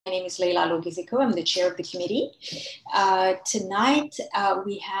My name is Leila Logiziko. I'm the chair of the committee. Tonight,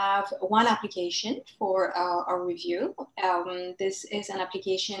 we have one application for our review. This is an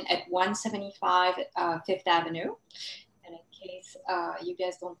application at 175 Fifth Avenue. And in case you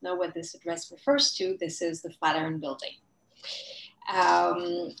guys don't know what this address refers to, this is the Flatiron Building.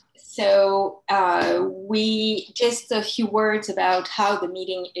 We just a few words about how the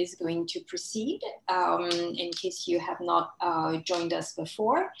meeting is going to proceed in case you have not joined us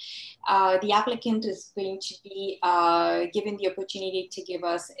before. The applicant is going to be given the opportunity to give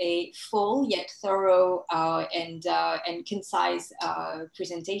us a full yet thorough and concise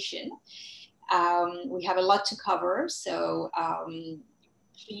presentation. We have a lot to cover, so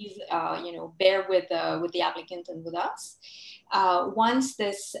please bear with the applicant and with us. Once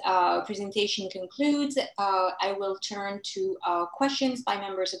this presentation concludes, I will turn to questions by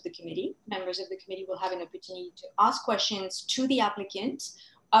members of the committee. Members of the committee will have an opportunity to ask questions to the applicant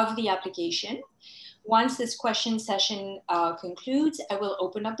of the application. Once this question session concludes, I will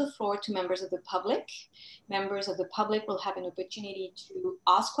open up the floor to members of the public. Members of the public will have an opportunity to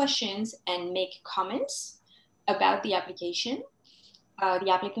ask questions and make comments about the application.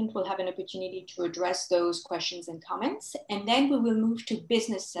 The applicant will have an opportunity to address those questions and comments, and then we will move to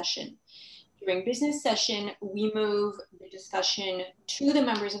business session. During business session, we move the discussion to the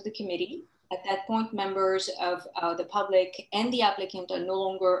members of the committee. At that point, members of the public and the applicant are no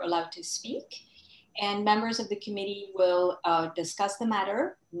longer allowed to speak, and members of the committee will discuss the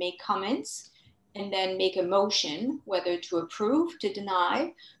matter, make comments, and then make a motion whether to approve, to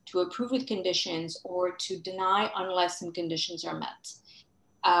deny, to approve with conditions, or to deny unless some conditions are met.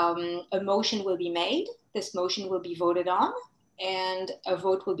 A motion will be made, this motion will be voted on, and a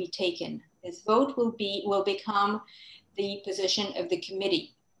vote will be taken. This vote will become the position of the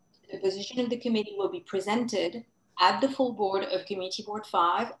committee. The position of the committee will be presented at the full board of Committee Board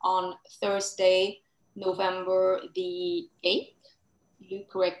 5 on Thursday, November the 8th. You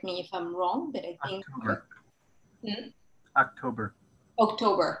correct me if I'm wrong, but I think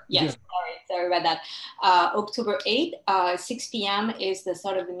October, yes, yeah. Sorry about that. October 8th, 6 p.m. is the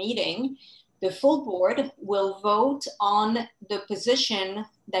start of the meeting. The full board will vote on the position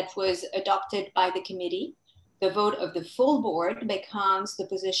that was adopted by the committee. The vote of the full board becomes the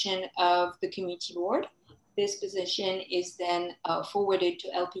position of the committee board. This position is then forwarded to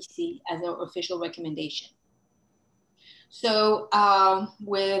LPC as our official recommendation. So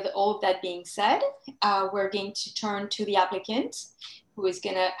with all of that being said, we're going to turn to the applicant, who is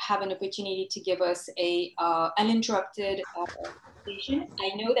going to have an opportunity to give us a uninterrupted presentation.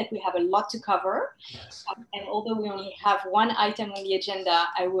 I know that we have a lot to cover, and although we only have one item on the agenda,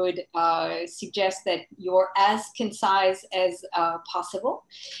 I would suggest that you're as concise as possible.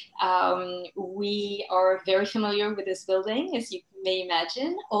 We are very familiar with this building, as you may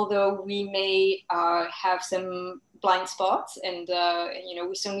imagine, although we may have some blind spots, and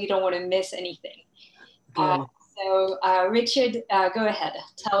we certainly don't want to miss anything. Okay. Richard, go ahead.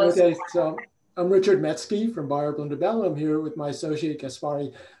 Tell us. Okay, so I'm Richard Metzke from Beyer Blunder Bell. I'm here with my associate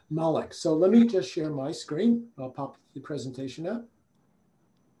Gaspari Malik. So let me just share my screen. I'll pop the presentation up.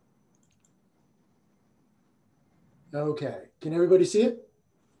 Okay, can everybody see it?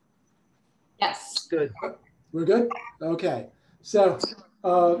 Yes. Good. We're good? Okay. So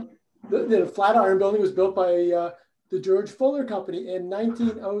the Flatiron Building was built by the George Fuller Company in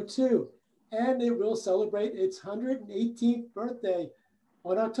 1902, and it will celebrate its 118th birthday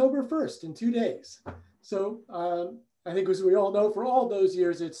on October 1st in 2 days. So I think, as we all know, for all those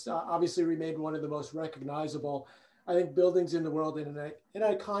years, it's obviously remained one of the most recognizable, I think, buildings in the world, and an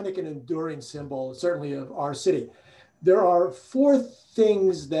iconic and enduring symbol, certainly of our city. There are 4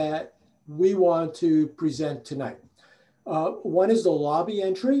 things that we want to present tonight. One is the lobby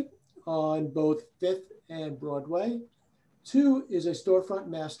entry on both 5th and Broadway. 2 is a storefront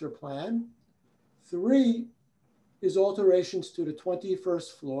master plan. 3 is alterations to the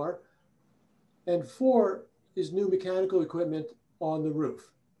 21st floor. And 4 is new mechanical equipment on the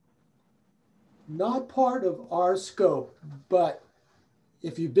roof. Not part of our scope, but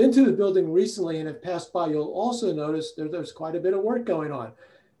if you've been to the building recently and have passed by, you'll also notice there's quite a bit of work going on.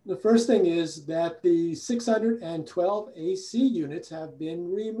 The first thing is that the 612 AC units have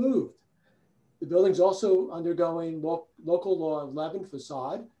been removed. The building's also undergoing local law 11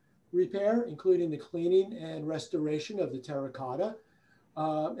 facade repair, including the cleaning and restoration of the terracotta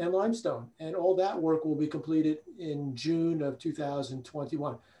and limestone. And all that work will be completed in June of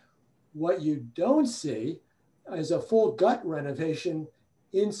 2021. What you don't see is a full gut renovation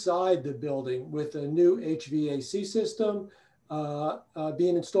inside the building with a new HVAC system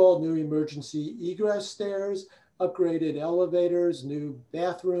being installed, new emergency egress stairs, upgraded elevators, new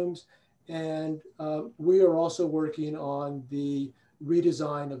bathrooms, and we are also working on the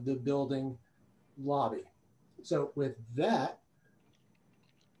redesign of the building lobby. So with that,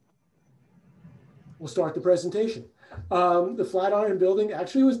 we'll start the presentation. The Flatiron Building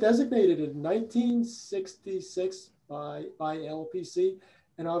actually was designated in 1966 by LPC,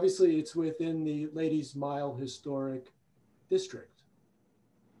 and obviously it's within the Ladies Mile Historic District.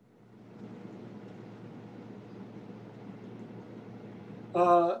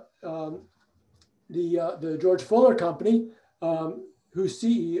 The George Fuller Company, whose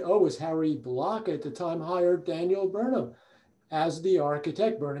CEO was Harry Block at the time, hired Daniel Burnham as the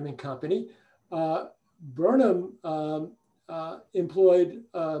architect. Burnham and Company. Burnham employed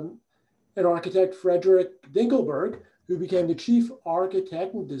an architect, Frederick Dinkelberg, who became the chief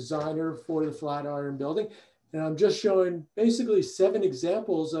architect and designer for the Flatiron Building. And I'm just showing basically 7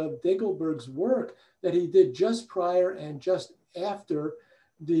 examples of Dinkelberg's work that he did just prior and just after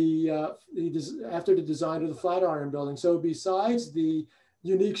the design of the Flatiron Building. So besides the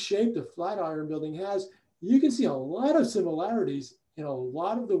unique shape the Flatiron Building has, you can see a lot of similarities in a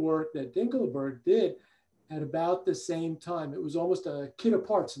lot of the work that Dinkelberg did at about the same time. It was almost a kit of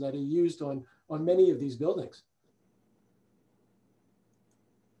parts that he used on many of these buildings.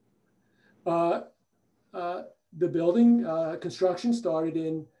 The building construction started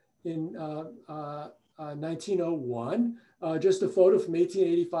in 1901. Just a photo from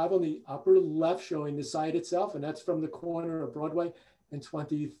 1885 on the upper left showing the site itself, and that's from the corner of Broadway and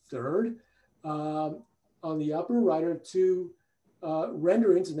 23rd. On the upper right are 2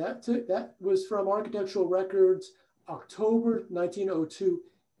 renderings, and that was from Architectural Records October 1902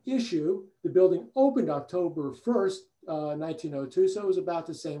 issue. The building opened October 1st, 1902, so it was about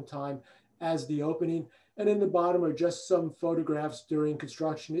the same time as the opening. And in the bottom are just some photographs during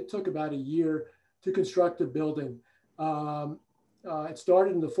construction. It took about a year to construct the building. It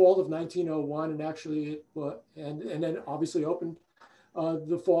started in the fall of 1901, and actually, and then obviously opened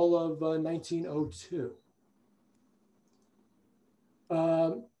the fall of 1902.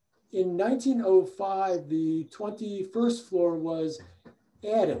 In 1905, the 21st floor was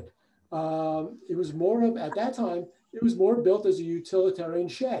added. It was more of, at that time, it was more built as a utilitarian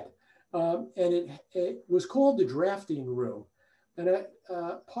shed. And it was called the drafting room. And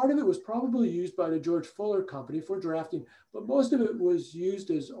part of it was probably used by the George Fuller Company for drafting, but most of it was used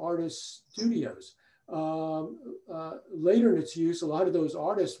as artist studios. Later in its use, a lot of those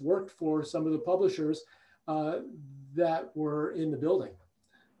artists worked for some of the publishers that were in the building.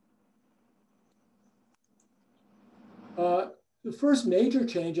 The first major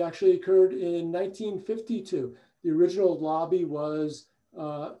change actually occurred in 1952. The original lobby was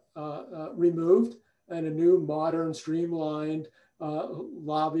removed, and a new modern streamlined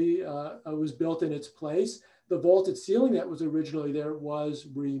lobby was built in its place. The vaulted ceiling that was originally there was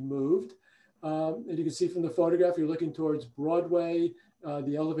removed. And you can see from the photograph, you're looking towards Broadway.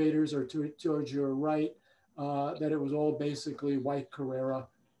 The elevators are towards your right, that it was all basically white Carrara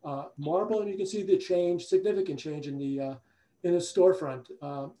marble. And you can see the change, significant change in the storefront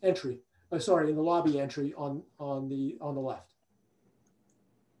entry. In the lobby entry on the left.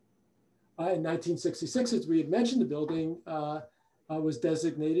 In 1966, as we had mentioned, the building was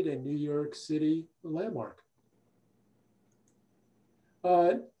designated a New York City landmark.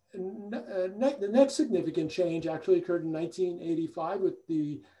 The next significant change actually occurred in 1985 with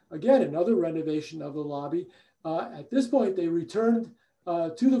again, another renovation of the lobby. At this point, they returned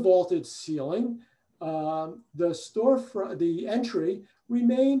to the vaulted ceiling. The entry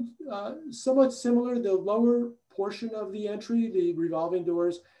remained somewhat similar. The lower portion of the entry, the revolving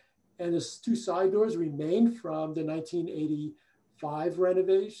doors, and the 2 side doors remained from the 1985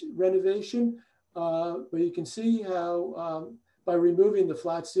 renovation. But you can see how by removing the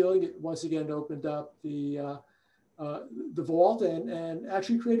flat ceiling, it once again opened up the vault and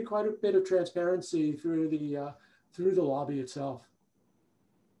actually created quite a bit of transparency through the lobby itself.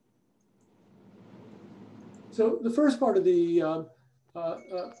 So the first part of the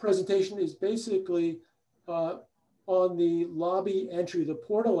presentation is basically on the lobby entry, the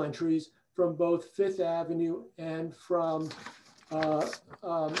portal entries from both Fifth Avenue and from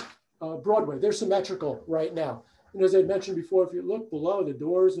Broadway. They're symmetrical right now. And as I mentioned before, if you look below the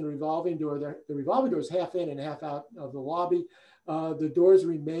doors and the revolving door, the revolving door is half in and half out of the lobby. The doors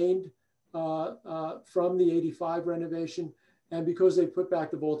remained from the 85 renovation. And because they put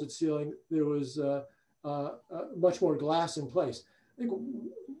back the vaulted ceiling, there was much more glass in place. I think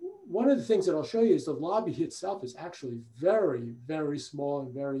one of the things that I'll show you is the lobby itself is actually very, very small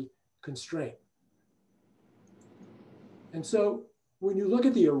and very constrained. And so when you look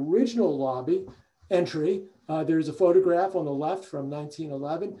at the original lobby entry, There's a photograph on the left from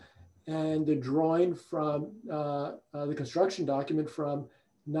 1911 and the drawing from the construction document from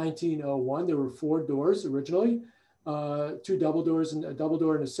 1901. There were 4 doors originally, 2 double doors and a double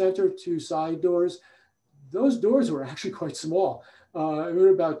door in the center, 2 side doors. Those doors were actually quite small. They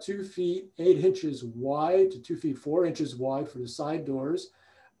were about 2 feet 8 inches wide to 2 feet 4 inches wide for the side doors.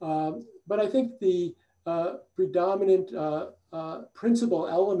 But I think the predominant principal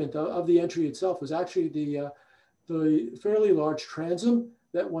element of the entry itself was actually the fairly large transom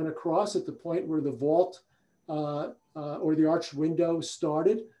that went across at the point where the vault or the arched window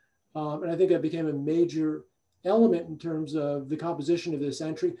started. And I think that became a major element in terms of the composition of this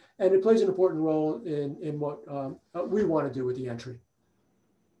entry. And it plays an important role in what we want to do with the entry.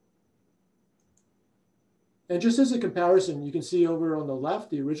 And just as a comparison, you can see over on the left,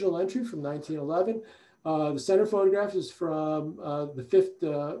 the original entry from 1911. The center photograph is from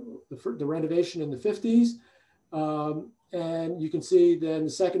the renovation in the 50s. And you can see then the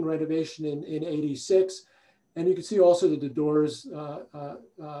second renovation in 86. And you can see also that the doors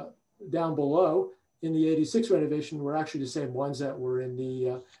down below in the 86 renovation were actually the same ones that were in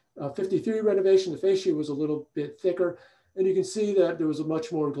the 53 renovation. The fascia was a little bit thicker. And you can see that there was a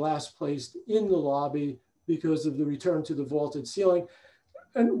much more glass placed in the lobby because of the return to the vaulted ceiling.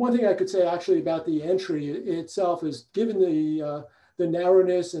 And one thing I could say actually about the entry itself is, given the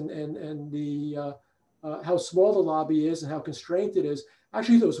narrowness and the how small the lobby is and how constrained it is,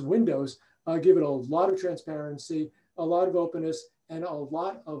 actually those windows give it a lot of transparency, a lot of openness, and a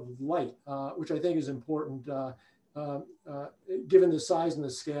lot of light, which I think is important given the size and the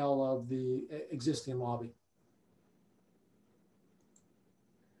scale of the existing lobby.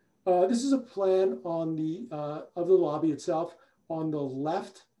 This is a plan on of the lobby itself. On the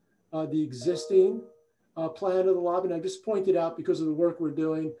left, the existing plan of the lobby, and I just pointed out because of the work we're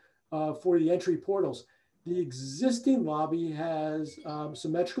doing for the entry portals. The existing lobby has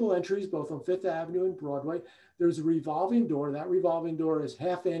symmetrical entries both on Fifth Avenue and Broadway. There's a revolving door. That revolving door is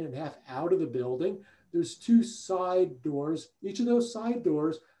half in and half out of the building. There's 2 side doors. Each of those side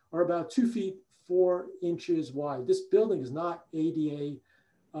doors are about 2 feet 4 inches wide. This building is not ADA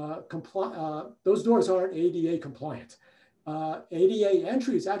compliant. Those doors aren't ADA compliant. ADA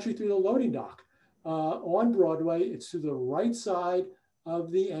entry is actually through the loading dock. On Broadway, it's to the right side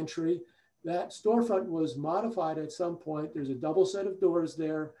of the entry. That storefront was modified at some point. There's a double set of doors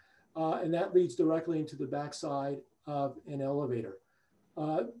there, and that leads directly into the backside of an elevator.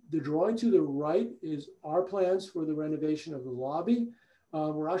 The drawing to the right is our plans for the renovation of the lobby.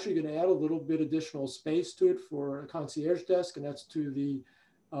 We're actually going to add a little bit additional space to it for a concierge desk, and that's to the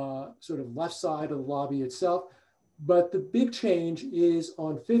sort of left side of the lobby itself. But the big change is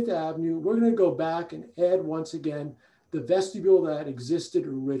on Fifth Avenue. We're going to go back and add once again the vestibule that existed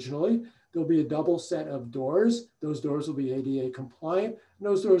originally. There'll be a double set of doors. Those doors will be ADA compliant. And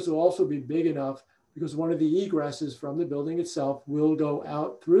those doors will also be big enough because one of the egresses from the building itself will go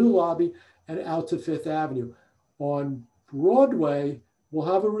out through the lobby and out to Fifth Avenue. On Broadway, we'll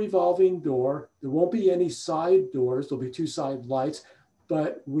have a revolving door. There won't be any side doors. There'll be 2 side lights,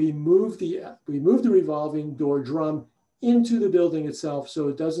 but we move the revolving door drum into the building itself so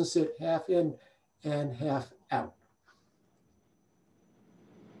it doesn't sit half in and half out.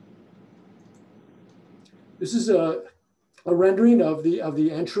 This is a rendering of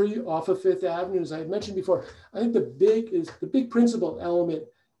the entry off of Fifth Avenue. As I had mentioned before, I think the big principal element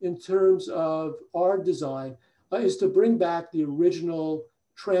in terms of our design is to bring back the original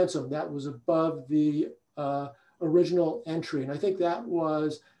transom that was above the original entry. And I think that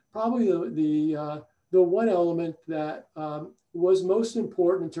was probably the one element that was most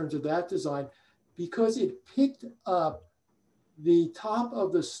important in terms of that design, because it picked up the top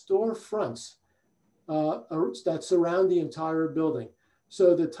of the storefronts that surround the entire building.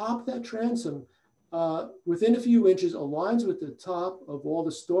 So the top of that transom, within a few inches, aligns with the top of all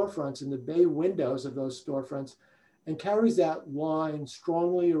the storefronts and the bay windows of those storefronts, and carries that line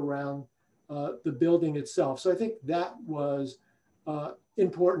strongly around the building itself. So I think that was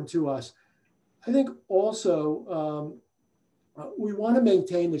important to us. I think also we want to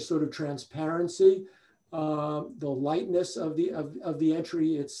maintain this sort of transparency, the lightness of the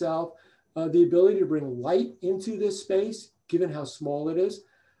entry itself. The ability to bring light into this space, given how small it is.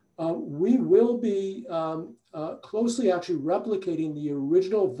 We will be closely actually replicating the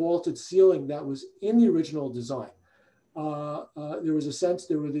original vaulted ceiling that was in the original design. There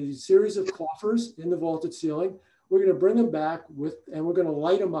were these series of coffers in the vaulted ceiling. We're going to bring them back and we're going to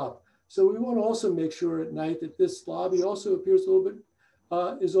light them up. So we want to also make sure at night that this lobby also appears a little bit,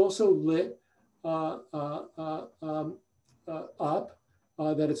 is also lit up.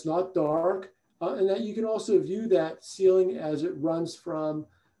 That it's not dark, and that you can also view that ceiling as it runs from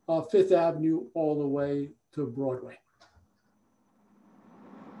Fifth Avenue all the way to Broadway.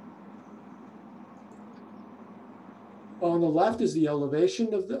 On the left is the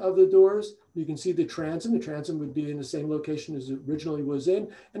elevation of the doors. You can see the transom. The transom would be in the same location as it originally was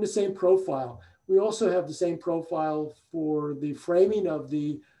in, and the same profile. We also have the same profile for the framing of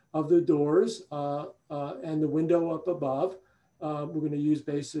the doors and the window up above. We're going to use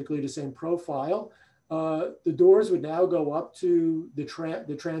basically the same profile. The doors would now go up to the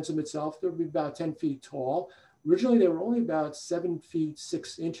transom itself. They'll be about 10 feet tall. Originally, they were only about 7 feet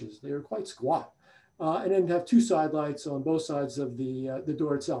 6 inches. They were quite squat. And then have 2 side lights on both sides of the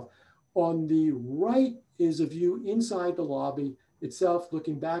door itself. On the right is a view inside the lobby itself,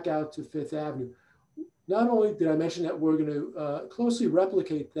 looking back out to Fifth Avenue. Not only did I mention that we're going to closely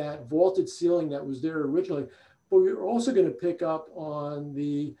replicate that vaulted ceiling that was there originally, but we're also going to pick up on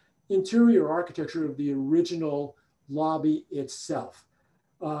the interior architecture of the original lobby itself.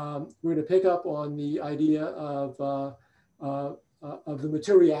 We're going to pick up on the idea of the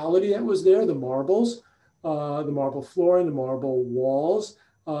materiality that was there, the marbles, the marble flooring, the marble walls,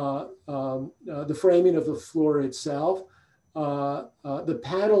 the framing of the floor itself, the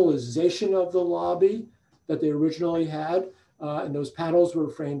panelization of the lobby that they originally had. And those panels were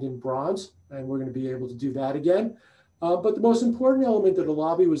framed in bronze, and we're going to be able to do that again. But the most important element of the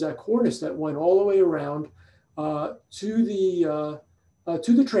lobby was that cornice that went all the way around to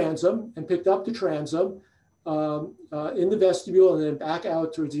the transom and picked up the transom in the vestibule and then back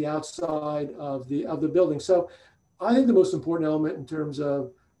out towards the outside of the building. So I think the most important element in terms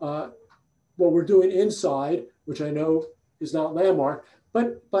of what we're doing inside, which I know is not landmark,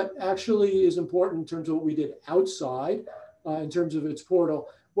 but actually is important in terms of what we did outside in terms of its portal,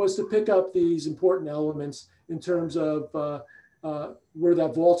 was to pick up these important elements in terms of where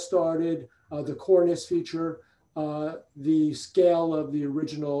that vault started, the cornice feature, the scale of the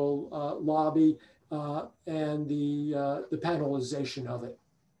original lobby, and the panelization of it.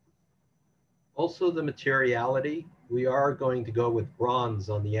 Also the materiality, we are going to go with bronze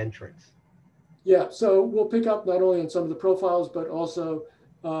on the entrance. Yeah, so we'll pick up not only on some of the profiles, but also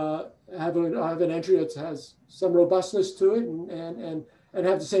have an entry that has some robustness to it and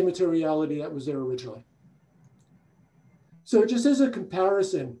have the same materiality that was there originally. So just as a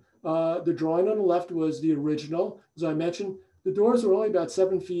comparison, the drawing on the left was the original. As I mentioned, the doors were only about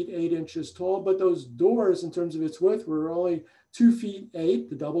 7 feet 8 inches tall, but those doors in terms of its width were only 2 feet 8,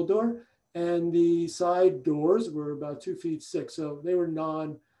 the double door, and the side doors were about 2 feet 6. So they were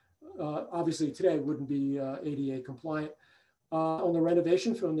obviously today wouldn't be ADA compliant. On the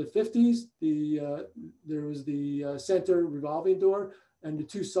renovation from the 50s, there was the center revolving door and the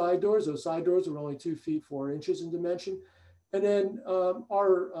 2 side doors. Those side doors were only 2 feet 4 inches in dimension. And then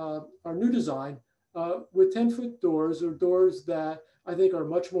our new design with 10-foot doors, or doors that I think are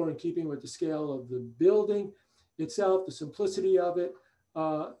much more in keeping with the scale of the building itself, the simplicity of it,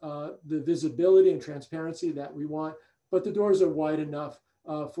 the visibility and transparency that we want. But the doors are wide enough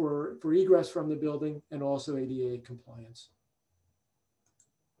for egress from the building and also ADA compliance.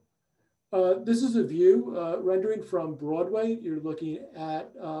 This is a view rendering from Broadway. You're looking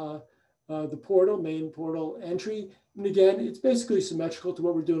at the portal, main portal entry. And again, it's basically symmetrical to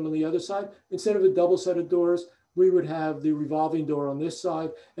what we're doing on the other side. Instead of a double set of doors, we would have the revolving door on this side,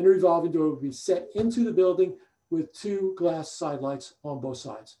 and the revolving door would be set into the building with 2 glass side lights on both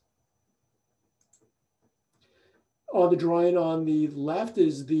sides. On the drawing on the left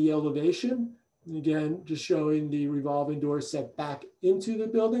is the elevation. And again, just showing the revolving door set back into the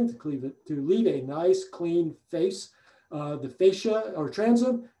building to leave a nice clean face. The fascia or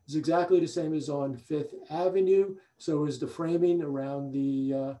transom is exactly the same as on Fifth Avenue. So is the framing around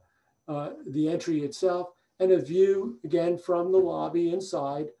the entry itself, and a view again from the lobby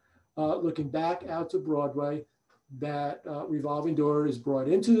inside, looking back out to Broadway. That revolving door is brought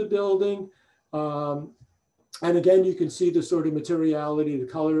into the building. And again, you can see the sort of materiality, the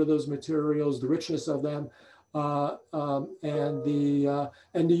color of those materials, the richness of them, and the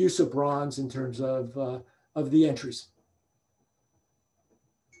use of bronze in terms of the entries.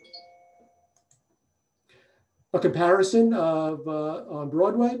 A comparison of on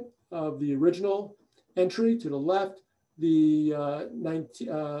Broadway of the original entry to the left, the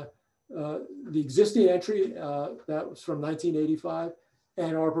existing entry that was from 1985,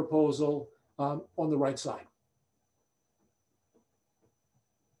 and our proposal on the right side.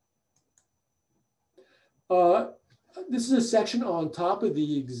 This is a section on top of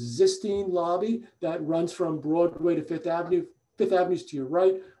the existing lobby that runs from Broadway to Fifth Avenue. Fifth Avenue is to your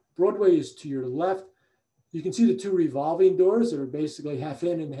right, Broadway is to your left. You can see the 2 revolving doors that are basically half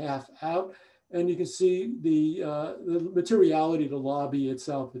in and half out. And you can see the materiality of the lobby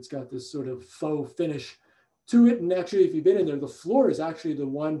itself. It's got this sort of faux finish to it. And actually, if you've been in there, the floor is actually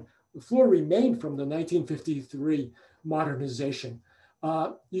the floor remained from the 1953 modernization.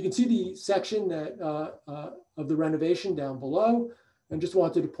 You can see the section that, of the renovation down below. And just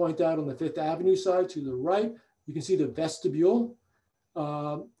wanted to point out on the Fifth Avenue side to the right, you can see the vestibule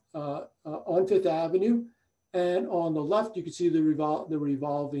on Fifth Avenue. And on the left, you can see the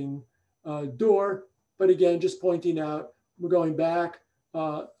revolving door. But again, just pointing out, we're going back,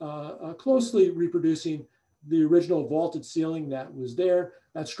 closely reproducing the original vaulted ceiling that was there,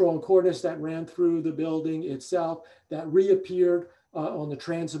 that strong cornice that ran through the building itself, that reappeared on the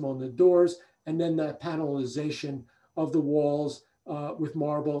transom on the doors, and then that panelization of the walls with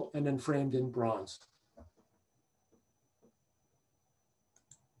marble and then framed in bronze.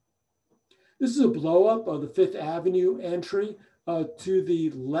 This is a blow up of the Fifth Avenue entry. To the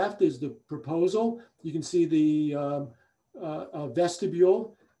left is the proposal. You can see the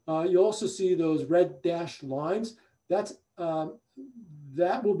vestibule. You also see those red dashed lines. That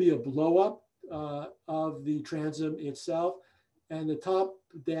will be a blow up of the transom itself. And the top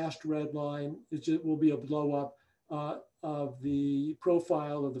dashed red line will be a blow up of the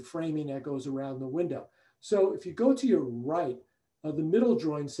profile of the framing that goes around the window. So if you go to your right, the middle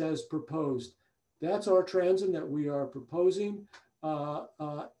drawing says proposed. That's our transom that we are proposing.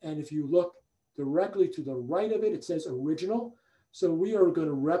 And if you look directly to the right of it, it says original. So we are going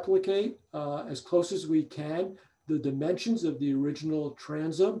to replicate as close as we can the dimensions of the original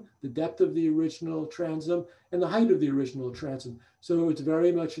transom, the depth of the original transom, and the height of the original transom. So it's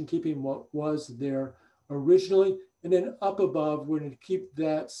very much in keeping what was there originally. And then up above, we're going to keep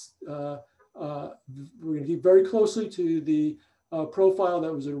that, we're going to keep very closely to the profile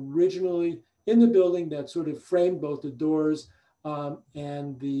that was originally in the building that sort of framed both the doors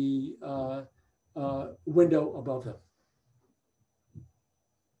and the window above them.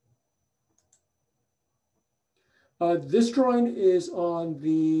 This drawing is on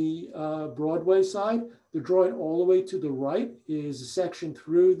the Broadway side. The drawing all the way to the right is a section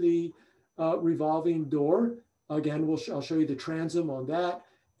through the revolving door. Again, I'll show you the transom on that.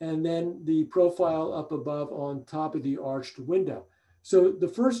 And then the profile up above on top of the arched window. So the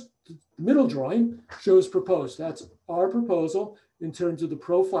middle drawing shows proposed. That's our proposal in terms of the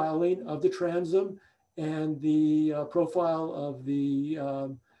profiling of the transom and the profile of the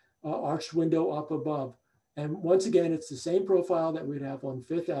arched window up above. And once again, it's the same profile that we'd have on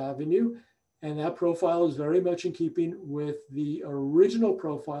Fifth Avenue. And that profile is very much in keeping with the original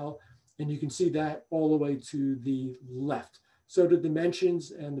profile. And you can see that all the way to the left. So the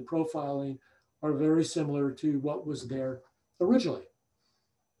dimensions and the profiling are very similar to what was there originally.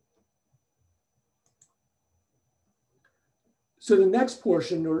 So the next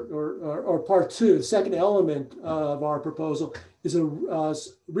portion or part two, the second element of our proposal is a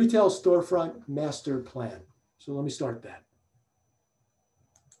retail storefront master plan. So let me start that.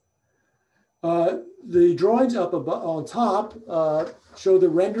 The drawings up above, on top show the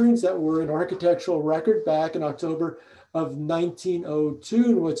renderings that were in architectural record back in October of 1902.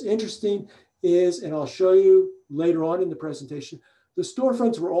 And what's interesting is, and I'll show you later on in the presentation, the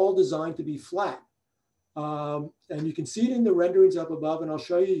storefronts were all designed to be flat. And you can see it in the renderings up above, and I'll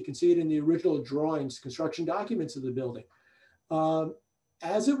show you, you can see it in the original drawings, construction documents of the building.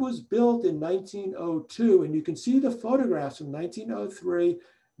 As it was built in 1902, and you can see the photographs from 1903,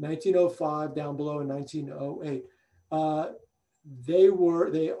 1905, down below in 1908. They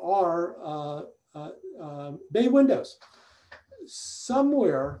are bay windows.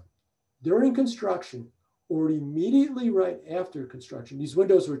 Somewhere during construction or immediately right after construction, these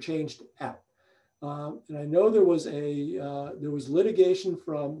windows were changed out. And I know there was litigation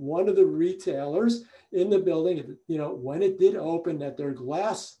from one of the retailers in the building, you know, when it did open, that their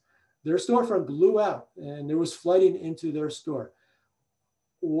storefront blew out and there was flooding into their store.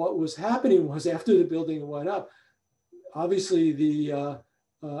 What was happening was, after the building went up, obviously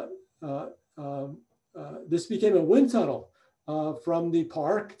this became a wind tunnel from the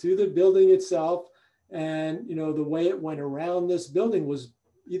park to the building itself. And, you know, the way it went around this building was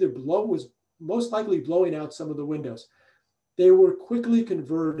most likely blowing out some of the windows. They were quickly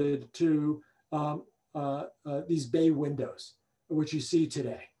converted to these bay windows, which you see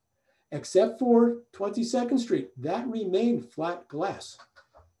today, except for 22nd Street, that remained flat glass.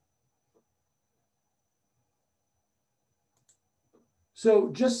 So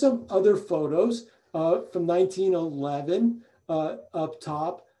just some other photos from 1911 up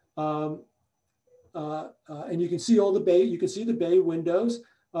top. And you can see all the bay, you can see the bay windows,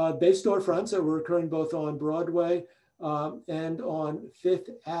 bay storefronts that were occurring both on Broadway and on Fifth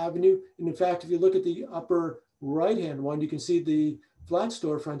Avenue. And in fact, if you look at the upper right-hand one, you can see the flat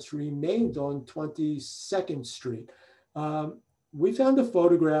storefronts remained on 22nd Street. We found a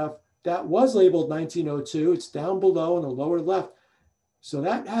photograph that was labeled 1902. It's down below in the lower left. So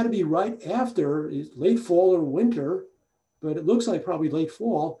that had to be right after late fall or winter, but it looks like probably late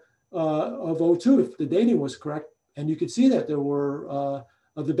fall of 02, if the dating was correct. And you could see that there were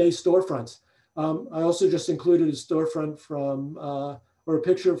of the base storefronts. I also just included a storefront from, or a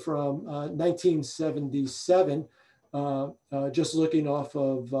picture from 1977, just looking off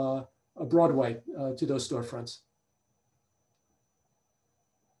of Broadway to those storefronts.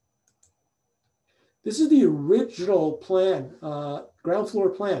 This is the original plan, ground floor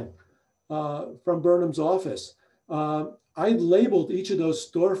plan from Burnham's office. I labeled each of those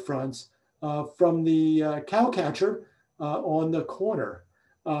storefronts from the cowcatcher on the corner.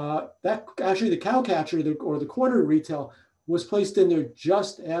 Actually the cowcatcher or the corner retail was placed in there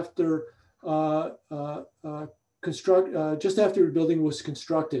just after just after the building was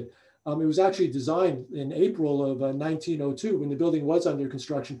constructed. It was actually designed in April of 1902 when the building was under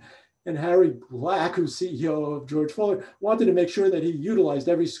construction. And Harry Black, who's CEO of George Fuller, wanted to make sure that he utilized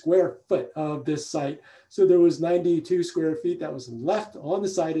every square foot of this site. So there was 92 square feet that was left on the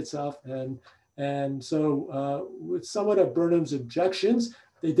site itself. And so with somewhat of Burnham's objections,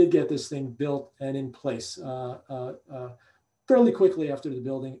 they did get this thing built and in place fairly quickly after the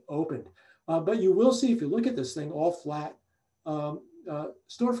building opened. But you will see, if you look at this thing, all flat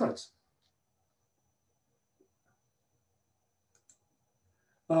storefronts.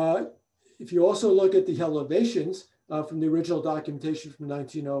 If you also look at the elevations from the original documentation from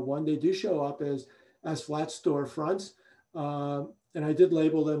 1901, they do show up as flat storefronts. And I did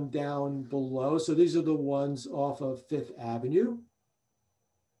label them down below. So these are the ones off of Fifth Avenue.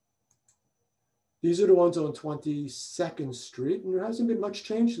 These are the ones on 22nd Street. And there hasn't been much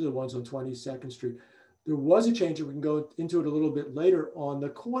change to the ones on 22nd Street. There was a change, and we can go into it a little bit later, on the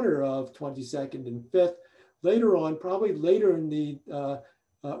corner of 22nd and 5th. Later on, probably later in the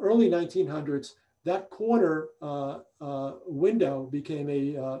early 1900s, that corner window became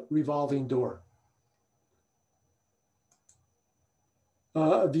a revolving door.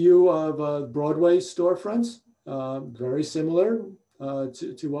 A view of Broadway storefronts, very similar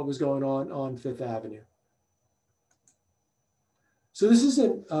to what was going on Fifth Avenue. So this is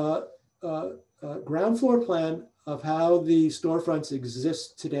a ground floor plan of how the storefronts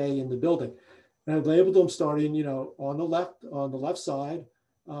exist today in the building. And I've labeled them starting, on the left side,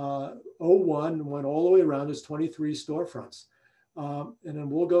 01, went all the way around as 23 storefronts. And then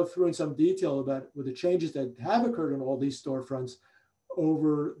we'll go through in some detail about with the changes that have occurred in all these storefronts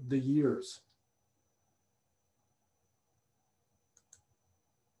over the years.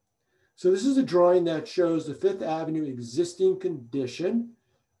 So this is a drawing that shows the Fifth Avenue existing condition,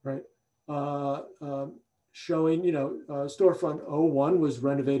 right? Showing, storefront 01 was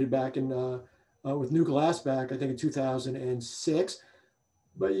renovated back in, with new glass back, I think in 2006.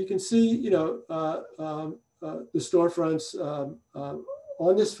 But you can see, the storefronts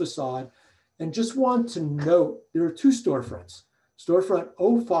on this facade. And just want to note, there are two storefronts, storefront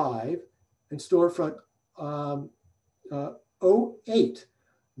 05 and storefront 08.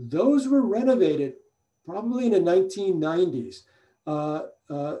 Those were renovated probably in the 1990s.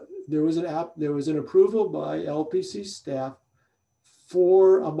 There was an approval by LPC staff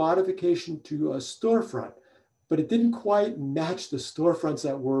for a modification to a storefront, but it didn't quite match the storefronts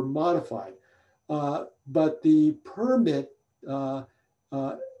that were modified. But the permit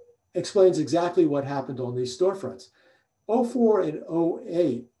explains exactly what happened on these storefronts. 04 and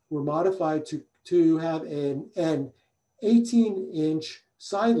 08 were modified to have an 18-inch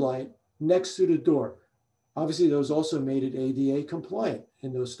side light next to the door. Obviously, those also made it ADA compliant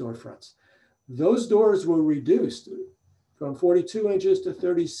in those storefronts. Those doors were reduced from 42 inches to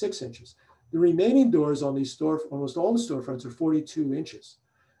 36 inches. The remaining doors on these almost all the storefronts are 42 inches.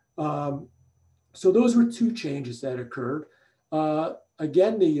 So those were two changes that occurred.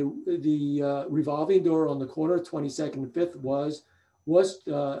 Again, the revolving door on the corner of 22nd and 5th was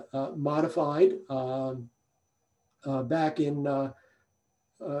modified back in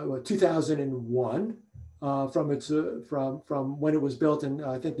 2001 from when it was built in,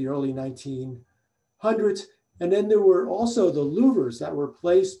 I think, the early 1900s. And then there were also the louvers that were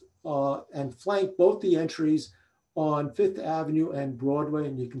placed and flanked both the entries on Fifth Avenue and Broadway.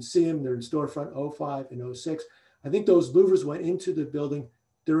 And you can see them, they're in storefront 05 and 06. I think those louvers went into the building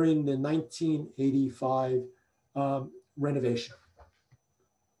during the 1985 renovation.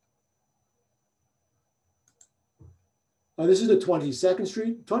 This is the 22nd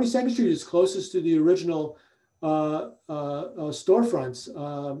Street. 22nd Street is closest to the original storefronts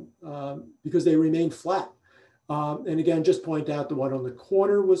because they remained flat. And again, just point out the one on the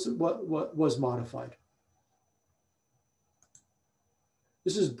corner was what was modified.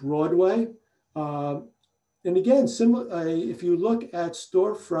 This is Broadway. And again, similar, if you look at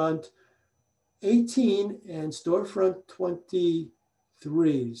storefront 18 and storefront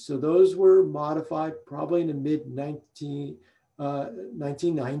 23, so those were modified probably in the mid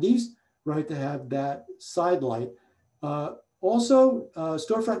 1990s, right, to have that side light. Also,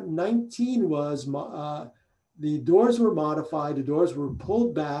 storefront 19 was, the doors were modified, the doors were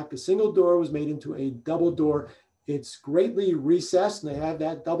pulled back, a single door was made into a double door. It's greatly recessed, and they have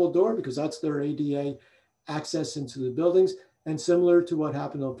that double door because that's their ADA access into the buildings. And similar to what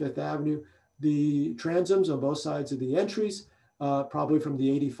happened on Fifth Avenue, the transoms on both sides of the entries, probably from the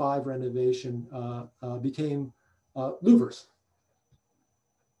 85 renovation, became louvers.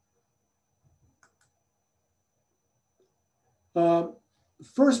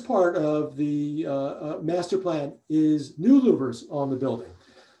 First part of the master plan is new louvers on the building.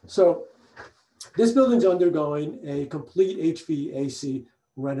 So this building's undergoing a complete HVAC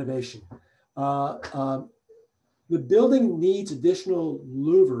renovation. The building needs additional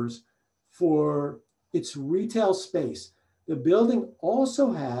louvers for its retail space. The building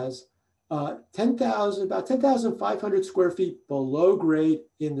also has about 10,500 square feet below grade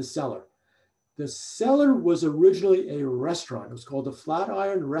in the cellar. The cellar was originally a restaurant. It was called the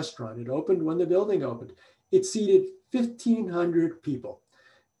Flatiron Restaurant. It opened when the building opened. It seated 1,500 people.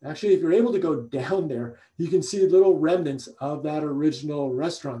 Actually, if you're able to go down there, you can see little remnants of that original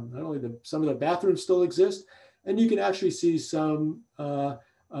restaurant. Not only some of the bathrooms still exist, and you can actually see some of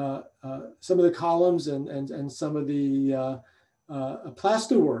the columns and some of the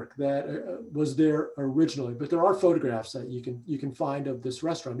plasterwork that was there originally. But there are photographs that you can find of this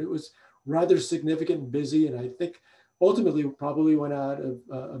restaurant. It was rather significant and busy, and I think ultimately probably went out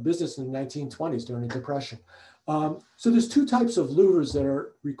of business in the 1920s during the Depression. So there's two types of louvers that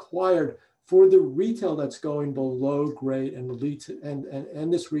are required for the retail that's going below grade and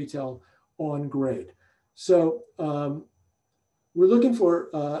this retail on grade. So we're looking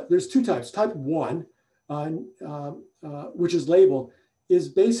for, there's two types. Type 1, which is labeled, is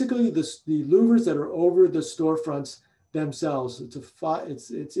basically the louvers that are over the storefronts themselves.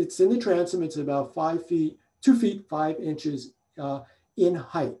 It's in the transom. It's about 2 feet 5 inches in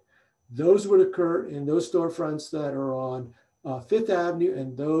height. Those would occur in those storefronts that are on Fifth Avenue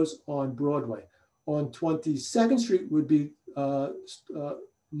and those on Broadway. On 22nd Street would be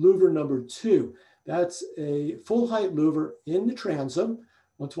louver number 2. That's a full height louver in the transom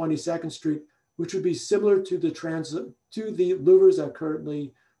on 22nd Street, which would be similar to the louvers that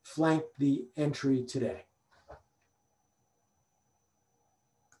currently flank the entry today.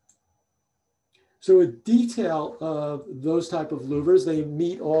 So a detail of those type of louvers, they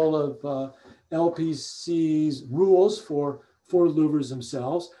meet all of LPC's rules for louvers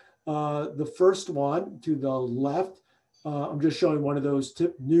themselves. The first one to the left, I'm just showing one of those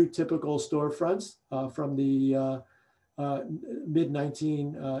new typical storefronts from the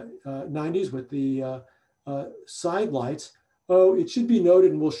mid-1990s with the side lights. Oh, it should be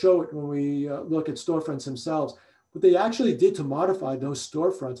noted, and we'll show it when we look at storefronts themselves. What they actually did to modify those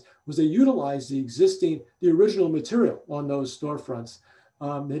storefronts was they utilized the original material on those storefronts.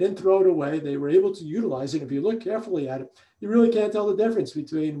 They didn't throw it away. They were able to utilize it. If you look carefully at it, you really can't tell the difference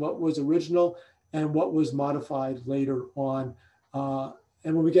between what was original and what was modified later on.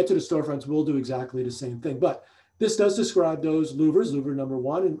 And when we get to the storefronts, we'll do exactly the same thing. But this does describe those louvers, louver number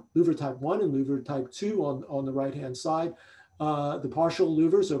 1 and louver type 1 and louver type 2 on the right-hand side. The partial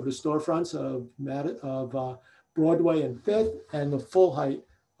louvers over the storefronts of Broadway and Fifth, and the full height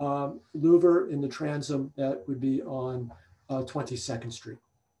louver in the transom that would be on 22nd Street.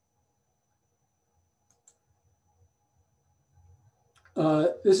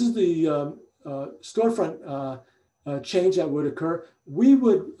 This is the storefront change that would occur. We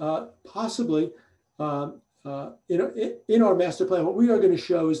would possibly, in our master plan, what we are going to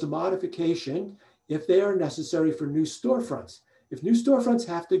show is the modification if they are necessary for new storefronts. If new storefronts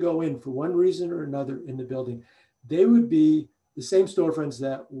have to go in for one reason or another in the building, they would be the same storefronts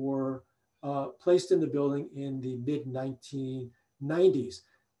that were placed in the building in the mid-1990s.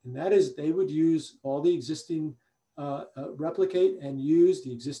 And that is, they would use all the existing, replicate and use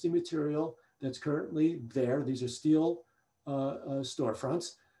the existing material that's currently there. These are steel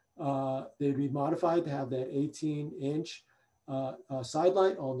storefronts. They'd be modified to have that 18-inch side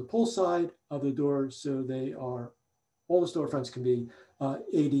light on the pull side of the door, so all the storefronts can be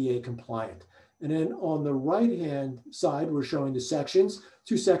ADA compliant. And then on the right-hand side, we're showing the sections,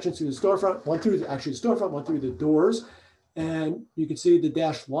 2 sections through the storefront, one through actually the storefront, one through the doors. And you can see the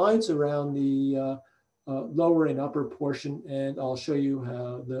dashed lines around the lower and upper portion. And I'll show you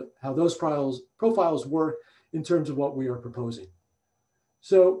how those profiles work in terms of what we are proposing.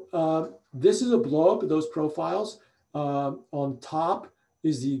 So this is a blow up of those profiles. On top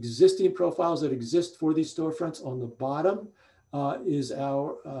is the existing profiles that exist for these storefronts. On the bottom is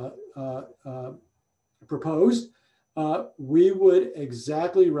our proposed. We would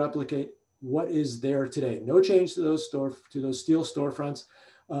exactly replicate what is there today. No change to those steel storefronts.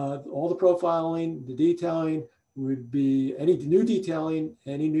 All the profiling, the detailing would be any new detailing,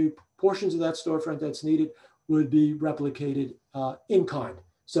 any new portions of that storefront that's needed would be replicated in kind.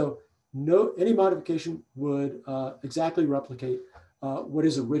 So any modification would exactly replicate what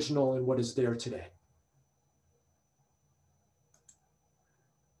is original and what is there today.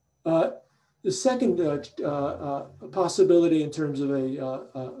 The second possibility in terms of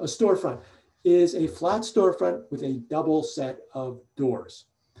a storefront is a flat storefront with a double set of doors.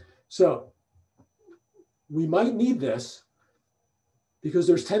 So we might need this because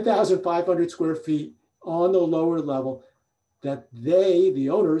there's 10,500 square feet on the lower level that the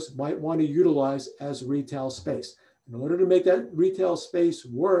owners, might want to utilize as retail space. In order to make that retail space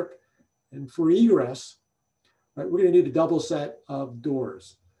work and for egress, right, we're going to need a double set of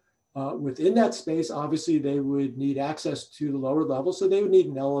doors. Within that space, obviously, they would need access to the lower level, so they would need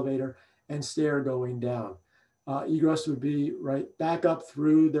an elevator and stair going down. Egress would be right back up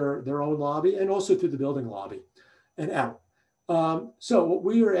through their own lobby and also through the building lobby and out. So what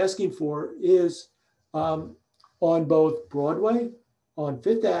we are asking for is on both Broadway, on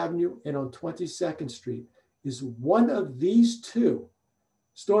Fifth Avenue, and on 22nd Street is one of these 2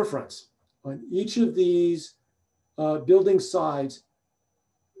 storefronts on each of these building sides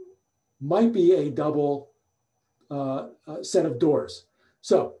might be a double set of doors.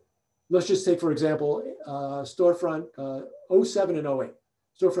 So let's just take, for example, storefront 07 and 08,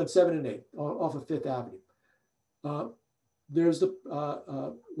 storefront 7 and 8 off of Fifth Avenue. What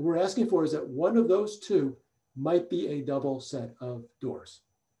we're asking for is that one of those 2 might be a double set of doors,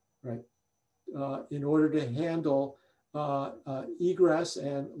 right? In order to handle egress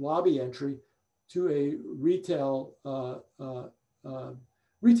and lobby entry to a retail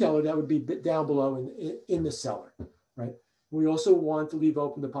retailer that would be down below in the cellar, right? We also want to leave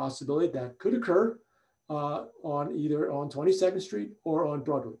open the possibility that could occur on either on 22nd Street or on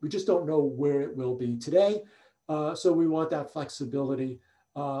Broadway. We just don't know where it will be today. So we want that flexibility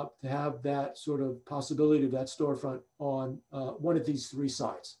to have that sort of possibility of that storefront on one of these 3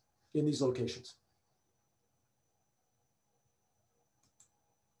 sides in these locations.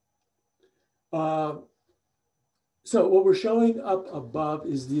 So what we're showing up above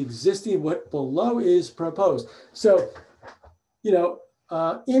is the existing, what below is proposed. So, you know,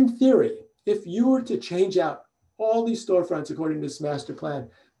 in theory, if you were to change out all these storefronts according to this master plan,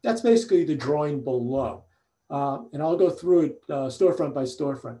 that's basically the drawing below. And I'll go through it storefront by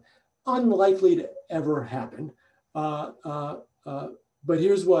storefront. Unlikely to ever happen, but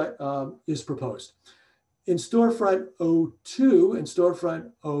here's what is proposed. In storefront 02 and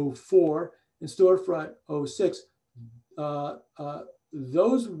storefront 04 and storefront 06,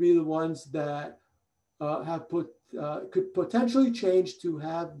 those would be the ones that could potentially change to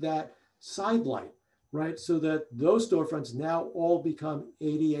have that side light, right? So that those storefronts now all become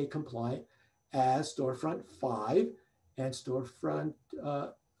ADA compliant as storefront 5 and storefront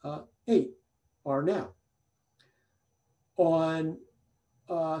 8 are now. On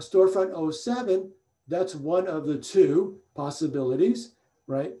storefront 07, that's one of the 2 possibilities,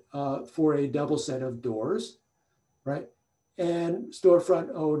 right, for a double set of doors, right? And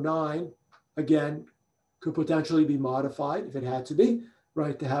storefront 09, again, could potentially be modified if it had to be,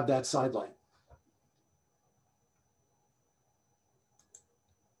 right, to have that side light.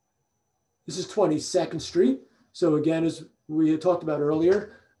 This is 22nd Street. So again, as we had talked about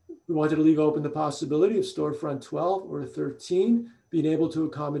earlier, we wanted to leave open the possibility of storefront 12 or 13 being able to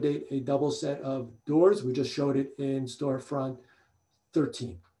accommodate a double set of doors. We just showed it in storefront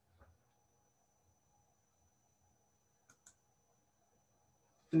 13.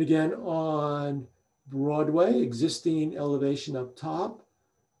 And again, on Broadway, existing elevation up top,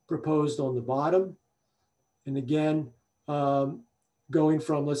 proposed on the bottom. And again, going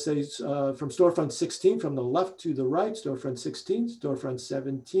from, let's say, from storefront 16, from the left to the right, storefront 16, storefront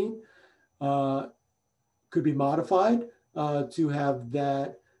 17, could be modified to have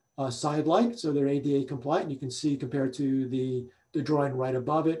that side light, so they're ADA compliant. You can see compared to the drawing right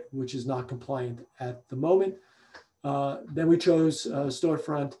above it, which is not compliant at the moment. Then we chose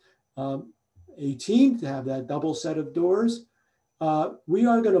storefront 18 to have that double set of doors. We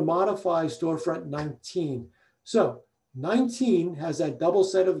are going to modify storefront 19. So 19 has that double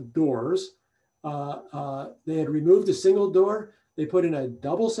set of doors. They had removed a single door. They put in a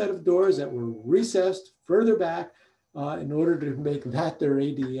double set of doors that were recessed further back in order to make that their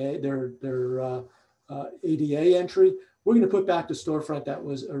ADA, ADA entry. We're going to put back the storefront that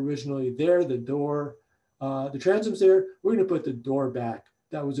was originally there, the door, the transom's there. We're going to put the door back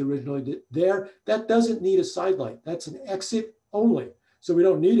that was originally there. That doesn't need a side light. That's an exit only. So we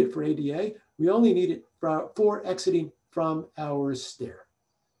don't need it for ADA. We only need it for exiting from our stair.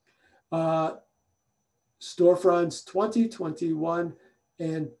 Storefronts 20, 21,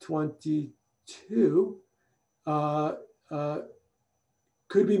 and 22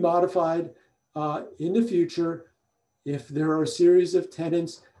 could be modified in the future if there are a series of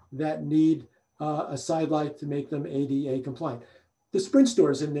tenants that need a side light to make them ADA compliant. The Sprint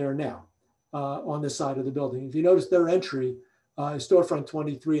store is in there now on the side of the building. If you notice their entry is storefront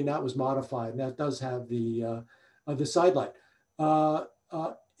 23, and that was modified, and that does have the side light.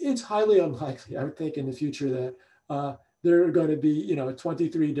 It's highly unlikely, I would think, in the future that there are going to be,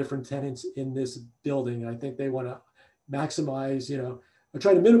 23 different tenants in this building. I think they want to maximize, or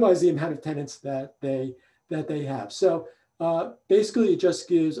try to minimize the amount of tenants that they have. So basically, it just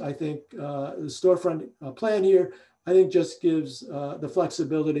gives, I think, the storefront plan here, I think just gives the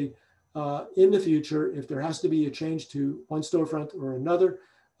flexibility in the future if there has to be a change to one storefront or another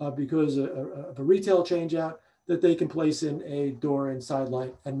because of a retail change out, that they can place in a door and side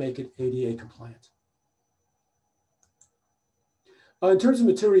light and make it ADA compliant. In terms of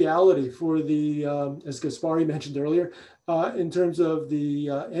materiality for the, as Gaspari mentioned earlier, in terms of the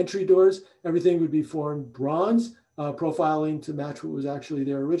entry doors, everything would be formed bronze, profiling to match what was actually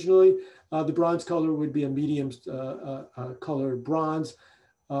there originally. The bronze color would be a medium color bronze,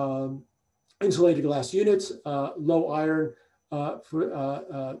 insulated glass units, low iron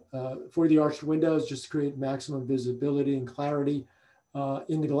for the arched windows, just to create maximum visibility and clarity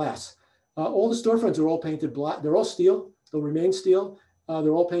in the glass. All the storefronts are all painted black. They're all steel. They'll remain steel.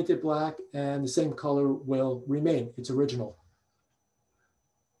 They're all painted black, and the same color will remain. It's original.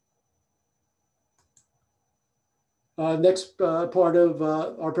 Next part of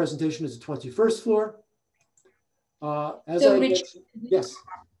our presentation is the 21st floor. As so I Rich, mentioned, yes.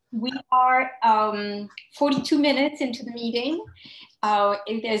 We are 42 minutes into the meeting.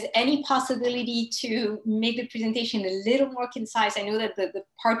 If there's any possibility to make the presentation a little more concise, I know that the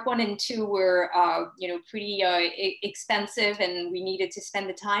part 1 and 2 were, pretty expensive and we needed to spend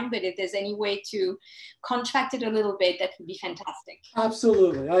the time, but if there's any way to contract it a little bit, that would be fantastic.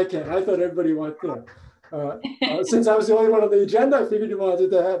 Absolutely, I can. I thought everybody wanted to. Since I was the only one on the agenda, I figured you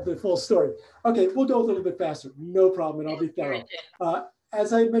wanted to have the full story. Okay, we'll go a little bit faster. No problem, and I'll be thorough.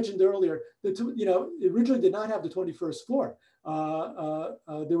 As I mentioned earlier, originally did not have the 21st floor.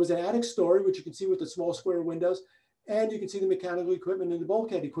 There was an attic story, which you can see with the small square windows, and you can see the mechanical equipment and the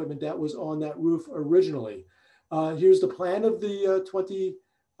bulkhead equipment that was on that roof originally. Here's the plan of the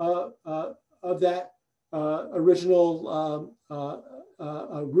original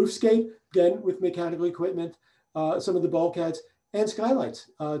roofscape, again with mechanical equipment, some of the bulkheads and skylights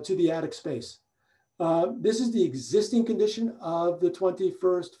to the attic space. This is the existing condition of the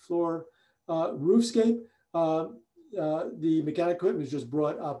 21st floor roofscape. The mechanical equipment was just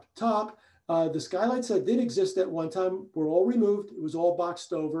brought up top. The skylights that did exist at one time were all removed. It was all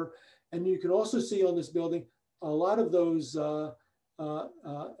boxed over. And you can also see on this building a lot of those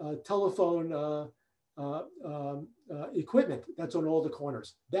telephone equipment that's on all the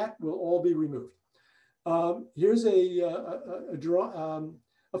corners. That will all be removed. Here's a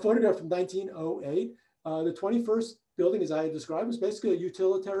photograph from 1908. The 21st building, as I had described, was basically a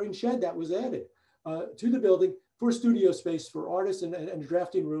utilitarian shed that was added to the building for studio space for artists and a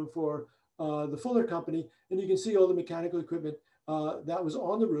drafting room for the Fuller Company. And you can see all the mechanical equipment that was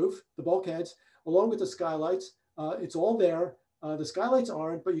on the roof, the bulkheads, along with the skylights. It's all there. The skylights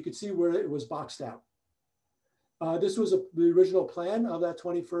aren't, but you can see where it was boxed out. This was the original plan of that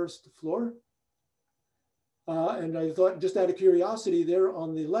 21st floor. And I thought, just out of curiosity, there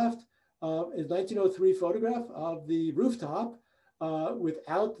on the left is 1903 photograph of the rooftop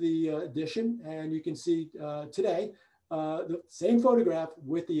without the addition. And you can see today the same photograph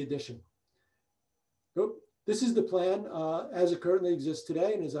with the addition. Oh, this is the plan as it currently exists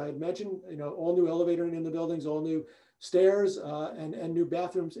today. And as I had mentioned, all new elevator in the buildings, all new stairs and new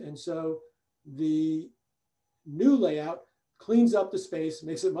bathrooms. And so the new layout cleans up the space,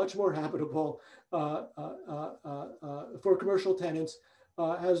 makes it much more habitable for commercial tenants,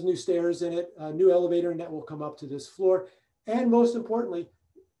 has new stairs in it, a new elevator, and that will come up to this floor. And most importantly,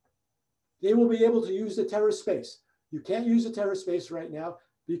 they will be able to use the terrace space. You can't use the terrace space right now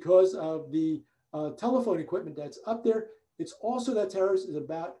because of the telephone equipment that's up there. It's also that terrace is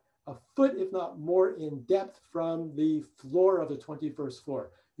about a foot, if not more, in depth from the floor of the 21st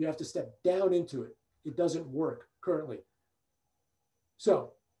floor. You have to step down into it. It doesn't work currently.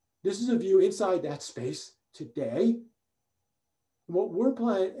 So this is a view inside that space today. What we're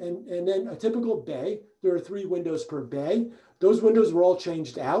planning, and then a typical bay, there are 3 windows per bay. Those windows were all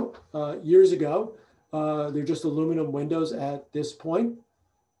changed out years ago. They're just aluminum windows at this point.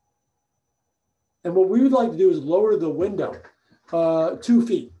 And what we would like to do is lower the window 2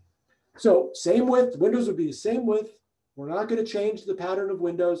 feet. So same width, windows would be the same width. We're not going to change the pattern of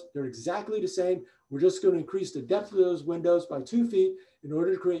windows. They're exactly the same. We're just going to increase the depth of those windows by 2 feet in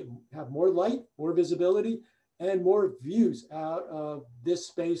order to have more light, more visibility, and more views out of this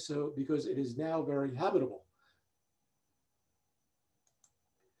space, because it is now very habitable.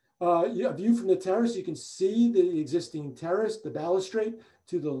 A view from the terrace, you can see the existing terrace, the balustrade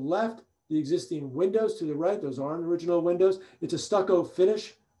to the left, the existing windows to the right. Those aren't original windows. It's a stucco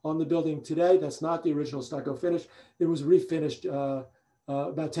finish on the building today. That's not the original stucco finish. It was refinished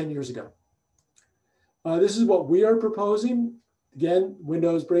about 10 years ago. This is what we are proposing. Again,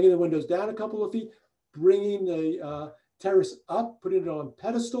 windows, bringing the windows down a couple of feet, bringing the terrace up, putting it on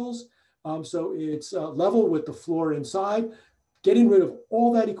pedestals so it's level with the floor inside, getting rid of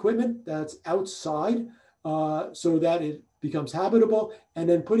all that equipment that's outside so that it becomes habitable, and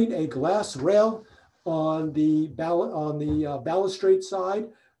then putting a glass rail on the balustrade side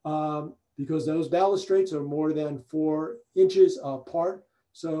because those balustrades are more than 4 inches apart.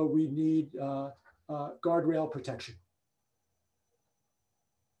 So we need guardrail protection.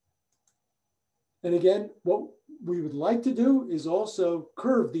 And again, what we would like to do is also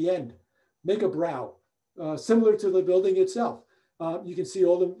curve the end, make a brow, similar to the building itself. You can see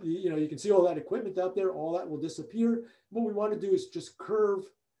all you can see all that equipment out there. All that will disappear. What we want to do is just curve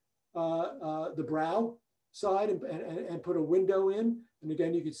the brow side and put a window in. And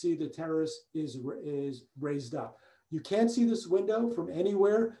again, you can see the terrace is raised up. You can't see this window from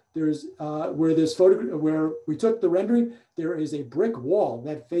anywhere. There's where we took the rendering. There is a brick wall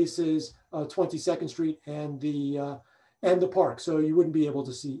that faces 22nd Street and the park, so you wouldn't be able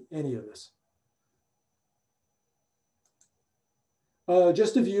to see any of this.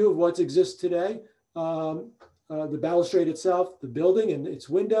 Just a view of what exists today. The balustrade itself, the building and its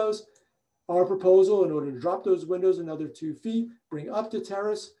windows. Our proposal, in order to drop those windows another 2 feet, bring up the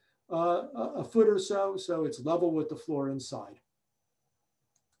terrace a foot or so it's level with the floor inside.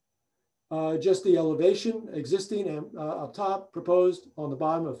 Just the elevation existing and up top, proposed on the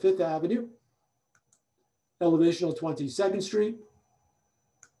bottom of 5th Avenue. Elevation on 22nd Street.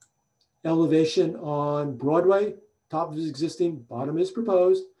 Elevation on Broadway. Top is existing, bottom is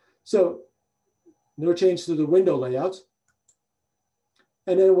proposed. So no change to the window layouts.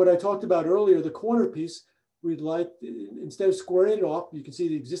 And then what I talked about earlier, the corner piece, we'd like, instead of squaring it off, you can see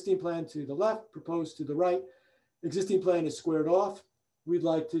the existing plan to the left, proposed to the right. Existing plan is squared off. We'd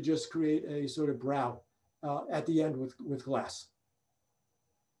like to just create a sort of brow at the end with glass.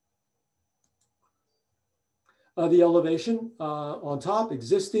 The elevation on top,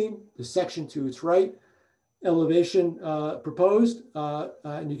 existing, the section to its right. Elevation proposed,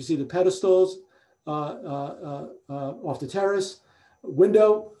 and you can see the pedestals off the terrace.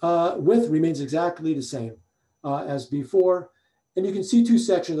 Window width remains exactly the same as before. And you can see 2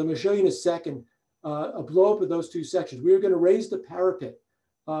 sections. I'm going to show you in a second a blow up of those 2 sections. We are going to raise the parapet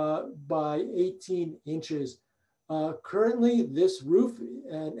by 18 inches. Currently, this roof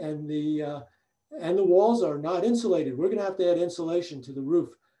and the walls are not insulated. We're going to have to add insulation to the roof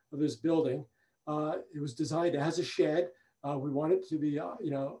of this building. It was designed as a shed. We want it to be,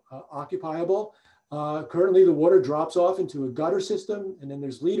 occupiable. Currently, the water drops off into a gutter system, and then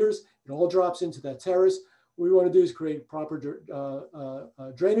there's leaders. It all drops into that terrace. What we want to do is create proper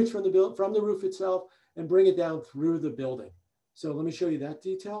drainage from the roof itself and bring it down through the building. So let me show you that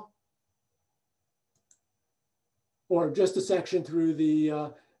detail. Or just a section through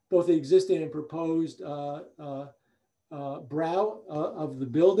the both the existing and proposed brow of the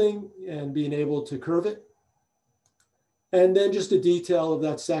building and being able to curve it. And then just a detail of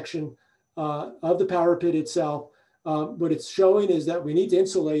that section of the parapet itself. What it's showing is that we need to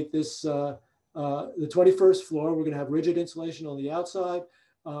insulate this, the 21st floor. We're going to have rigid insulation on the outside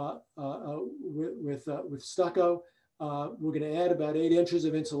with stucco. We're going to add about 8 inches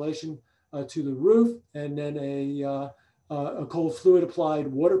of insulation to the roof, and then a cold fluid applied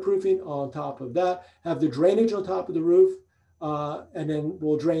waterproofing on top of that. Have the drainage on top of the roof, and then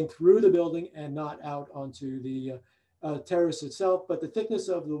we'll drain through the building and not out onto the terrace itself, but the thickness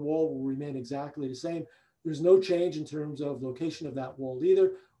of the wall will remain exactly the same. There's no change in terms of location of that wall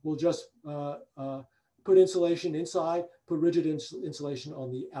either. We'll just put insulation inside, put rigid insulation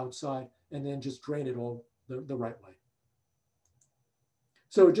on the outside, and then just drain it all the right way.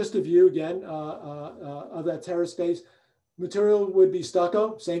 So just a view again of that terrace space. Material would be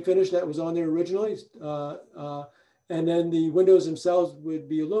stucco, same finish that was on there originally. And then the windows themselves would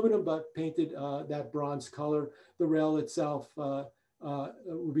be aluminum, but painted that bronze color. The rail itself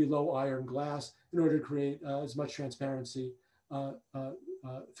would be low iron glass in order to create as much transparency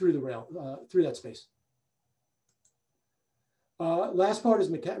through the rail, through that space. Last part is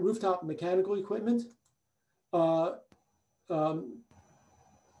rooftop mechanical equipment.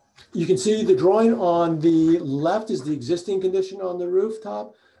 You can see the drawing on the left is the existing condition on the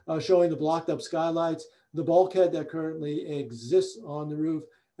rooftop, showing the blocked up skylights, the bulkhead that currently exists on the roof,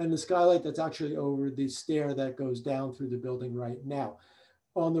 and the skylight that's actually over the stair that goes down through the building right now.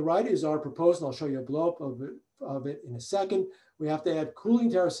 On the right is our proposal. I'll show you a blow-up of it in a second. We have to add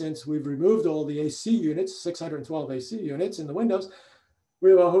cooling towers since we've removed all the AC units, 612 AC units in the windows.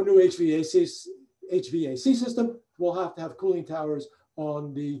 We have a whole new HVAC system. We'll have to have cooling towers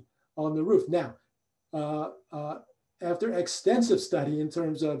on the roof. Now, after extensive study in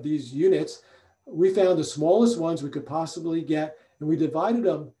terms of these units, we found the smallest ones we could possibly get, and we divided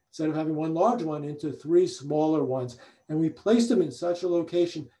them, instead of having one large one, into 3 smaller ones. And we placed them in such a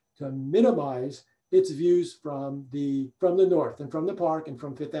location to minimize its views from the north and from the park and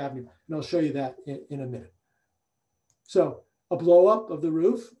from Fifth Avenue. And I'll show you that in a minute. So a blow up of the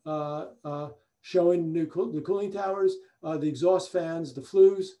roof, showing the cooling towers, the exhaust fans, the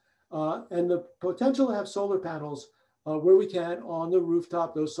flues, and the potential to have solar panels where we can on the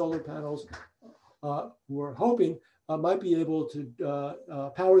rooftop. Those solar panels, we're hoping, might be able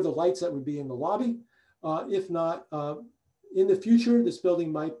to power the lights that would be in the lobby. If not, in the future, this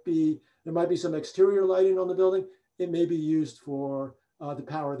building there might be some exterior lighting on the building. It may be used for to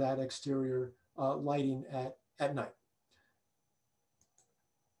power that exterior lighting at night.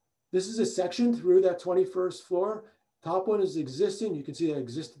 This is a section through that 21st floor. Top one is existing. You can see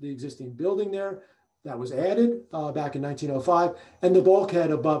that the existing building there that was added back in 1905, and the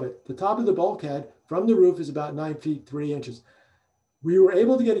bulkhead above it. The top of the bulkhead from the roof is about 9 feet 3 inches. We were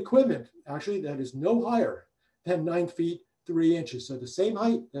able to get equipment, actually, that is no higher than 9 feet 3 inches. So the same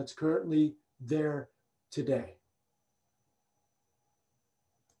height that's currently there today.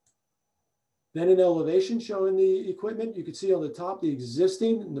 Then an elevation showing the equipment. You can see on the top the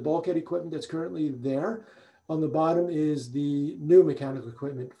existing and the bulkhead equipment that's currently there. On the bottom is the new mechanical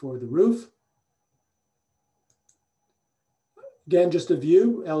equipment for the roof. Again, just a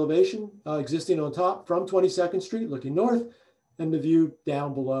view, elevation existing on top from 22nd Street looking north, and the view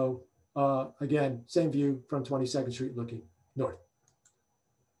down below. Again, same view from 22nd Street looking north.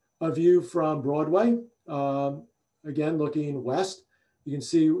 A view from Broadway, again, looking west. You can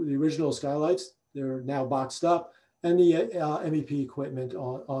see the original skylights. They're now boxed up, and the MEP equipment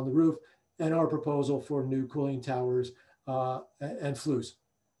on the roof, and our proposal for new cooling towers and flues.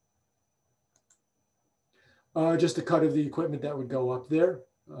 Just a cut of the equipment that would go up there.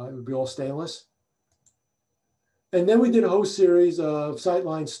 It would be all stainless. And then we did a whole series of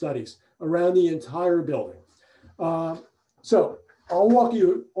sightline studies around the entire building. So I'll walk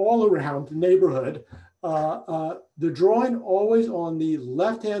you all around the neighborhood. The drawing always on the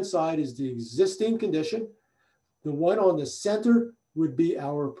left-hand side is the existing condition. The one on the center would be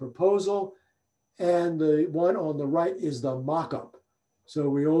our proposal, and the one on the right is the mock-up. So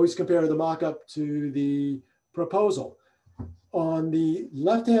we always compare the mock-up to the proposal. On the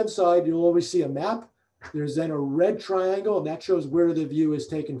left-hand side, you'll always see a map. There's then a red triangle, and that shows where the view is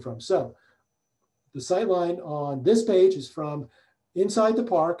taken from. So the sight line on this page is from inside the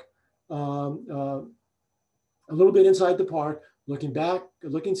park, a little bit inside the park, looking back,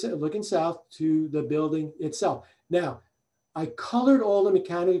 looking south to the building itself. Now, I colored all the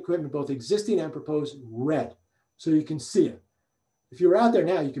mechanical equipment, both existing and proposed, red, so you can see it. If you're out there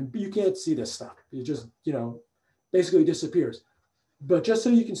now, you can't see this stuff. It just, basically disappears. But just so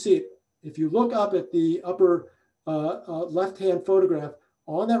you can see it, if you look up at the upper left-hand photograph,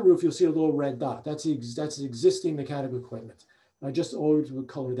 on that roof, you'll see a little red dot. That's the existing mechanical equipment. I just always would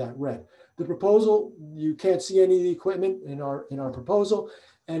color that red. The proposal, you can't see any of the equipment in our proposal.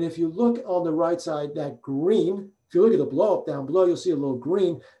 And if you look on the right side, that green, if you look at the blow up down below, you'll see a little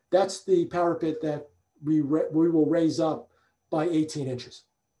green. That's the parapet that we will raise up by 18 inches.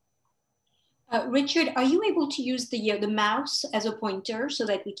 Richard, are you able to use the mouse as a pointer so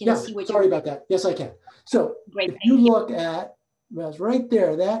that we can see what sorry about that. Yes, I can. So if you look at, that's right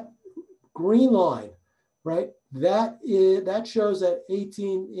there, that green line, right? that shows that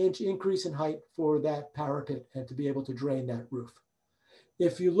 18-inch increase in height for that parapet and to be able to drain that roof.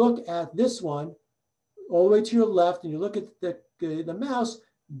 If you look at this one, all the way to your left, and you look at the mouse,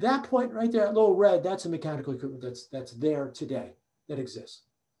 that point right there, that little red, that's a mechanical equipment that's there today, that exists.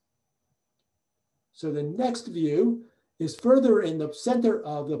 So the next view is further in the center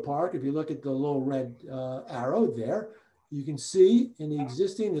of the park. If you look at the little red arrow there, you can see in the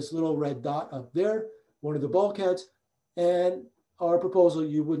existing, this little red dot up there, one of the bulkheads, and our proposal,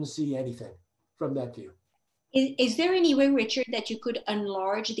 you wouldn't see anything from that view. Is there any way, Richard, that you could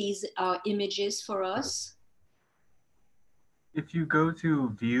enlarge these images for us? If you go to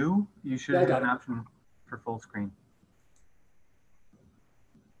view, you should have an option for full screen.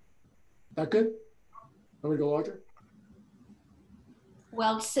 That good? Want me to go larger?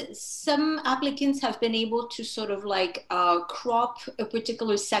 Well, some applicants have been able to sort of like crop a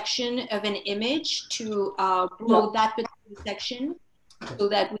particular section of an image to grow that particular section so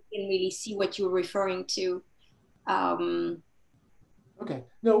that we can really see what you're referring to. Okay.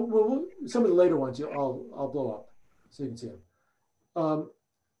 No, well, some of the later ones I'll blow up so you can see them.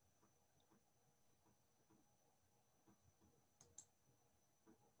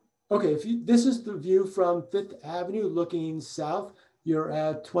 Okay, this is the view from 5th Avenue looking south. You're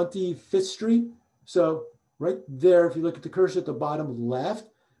at 25th Street. So right there, if you look at the cursor at the bottom left,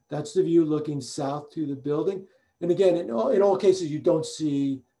 that's the view looking south to the building. And again, in all cases, you don't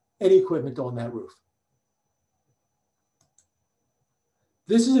see any equipment on that roof.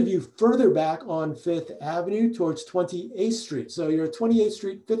 This is a view further back on 5th Avenue towards 28th Street. So you're at 28th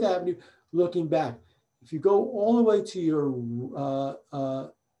Street, 5th Avenue, looking back. If you go all the way to your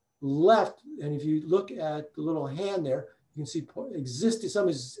left, and if you look at the little hand there, you can see some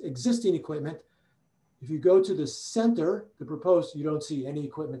existing equipment. If you go to the center, the proposed, you don't see any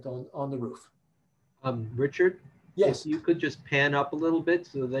equipment on the roof. Richard? Yes. If you could just pan up a little bit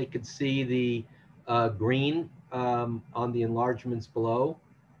so they could see the green on the enlargements below.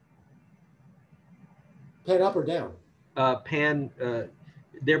 Pan up or down?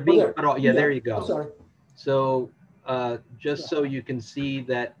 They're being cut off. Yeah, there you go. I'm sorry. So just so you can see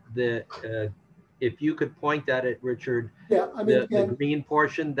that if you could point at it, Richard, yeah, I mean, the green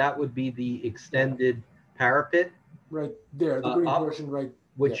portion, that would be the extended parapet. Right there, the green portion right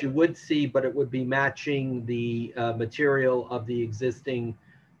which you would see, but it would be matching the material of the existing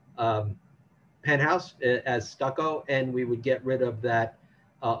penthouse as stucco, and we would get rid of that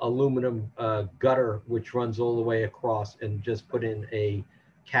aluminum gutter, which runs all the way across, and just put in a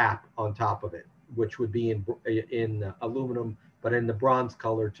cap on top of it, which would be in aluminum, but in the bronze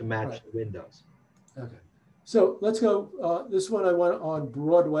color to match the windows. Okay, so let's go. This one I want on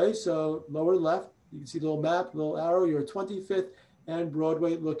Broadway. So lower left, you can see the little map, little arrow. You're at 25th and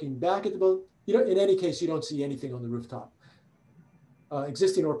Broadway, looking back at the building. You know, in any case, you don't see anything on the rooftop,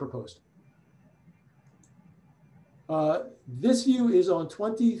 existing or proposed. This view is on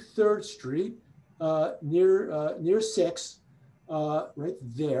 23rd Street, near 6th, right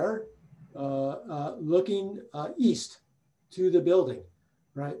there, looking east to the building,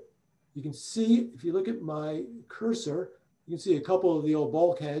 right? You can see, if you look at my cursor, you can see a couple of the old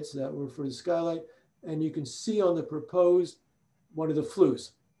bulkheads that were for the skylight, and you can see on the proposed one of the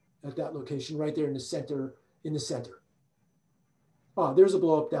flues at that location right there in the center. Oh, there's a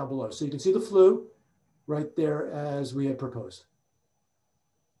blow up down below. So you can see the flue right there as we had proposed.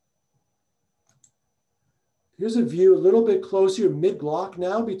 Here's a view a little bit closer, mid-block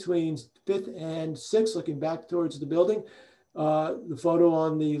now between 5th and 6th, looking back towards the building. The photo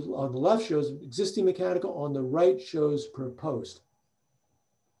on the left shows existing mechanical, on the right shows proposed.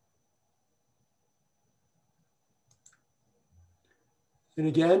 And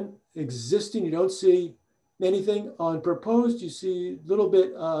again, existing, you don't see anything. On proposed, you see a little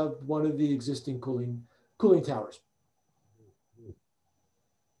bit of one of the existing cooling towers.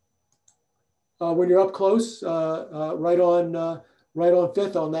 When you're up close, right on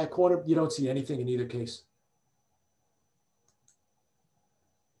 5th on that corner, you don't see anything in either case.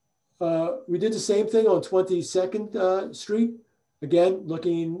 We did the same thing on 22nd Street. Again,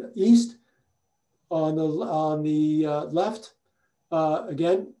 looking east on the left.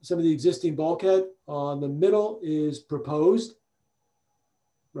 Again, some of the existing bulkhead. On the middle is proposed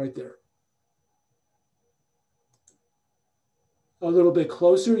right there. A little bit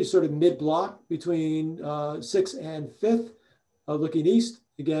closer, you sort of mid-block between 6th and 5th, looking east,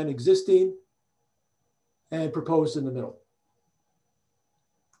 again, existing and proposed in the middle.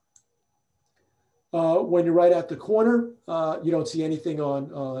 When you're right at the corner, you don't see anything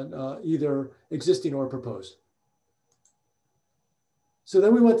on either existing or proposed. So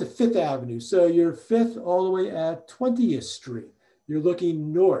then we went to 5th Avenue. So you're 5th all the way at 20th Street. You're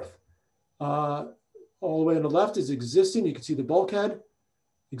looking north. All the way on the left is existing. You can see the bulkhead,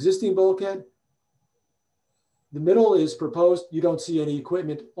 existing bulkhead. The middle is proposed. You don't see any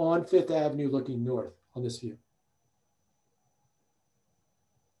equipment on 5th Avenue looking north on this view.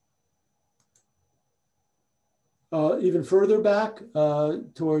 Even further back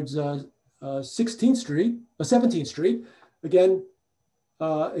towards 17th Street, again,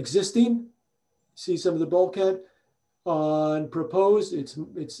 existing. See some of the bulkhead. On proposed, it's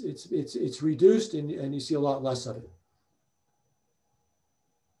reduced, and you see a lot less of it.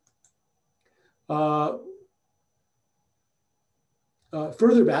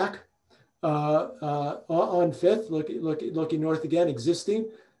 Further back on 5th, looking north again, existing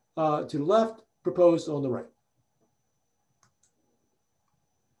to the left, proposed on the right.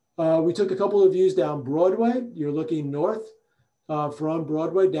 We took a couple of views down Broadway. You're looking north from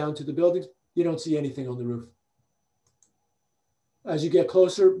Broadway down to the buildings. You don't see anything on the roof. As you get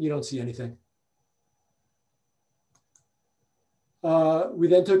closer, you don't see anything. We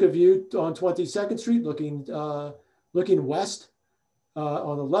then took a view on 22nd Street, looking west.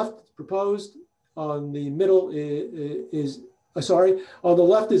 On the left, proposed. On the middle on the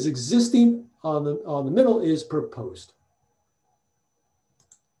left is existing. On the middle is proposed.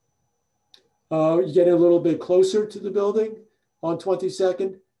 You get a little bit closer to the building on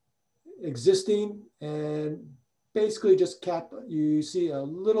 22nd, existing, and basically just you see a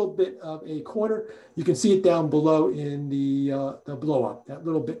little bit of a corner. You can see it down below in the blow up, that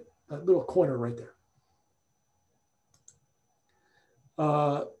little corner right there.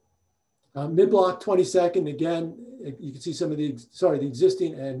 Mid-block 22nd, again, you can see some of the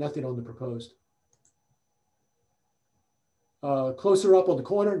existing and nothing on the proposed. Closer up on the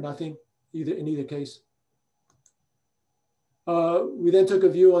corner, nothing in either case. We then took a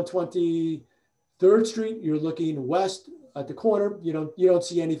view on 23rd Street. You're looking west at the corner. You don't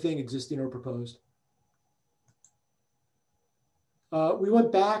see anything existing or proposed. We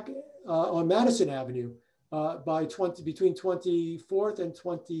went back on Madison Avenue between 24th and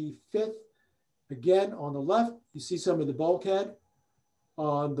 25th. Again, on the left, you see some of the bulkhead.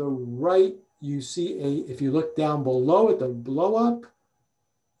 On the right, you see if you look down below at the blow up,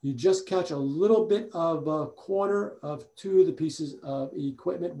 you just catch a little bit of a corner of two of the pieces of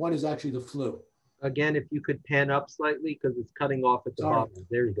equipment. One is actually the flue. Again, if you could pan up slightly because it's cutting off at the bottom.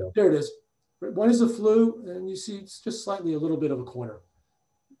 There you go. There it is. One is the flue, and you see it's just slightly a little bit of a corner.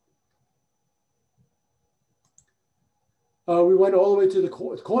 We went all the way to the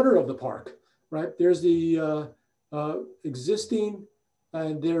corner of the park, right? There's the existing,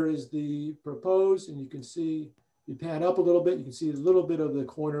 and there is the proposed, and you can see, you pan up a little bit, you can see a little bit of the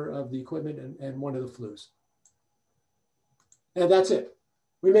corner of the equipment and one of the flues. And that's it.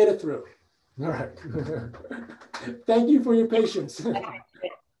 We made it through. All right. Thank you for your patience. I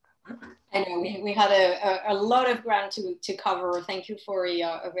know we had a lot of ground to cover. Thank you for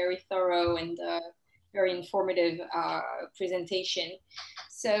a very thorough and very informative presentation.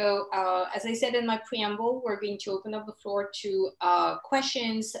 So as I said in my preamble, we're going to open up the floor to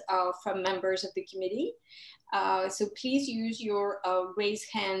questions from members of the committee. So please use your raise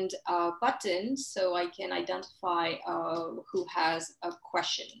hand button so I can identify who has a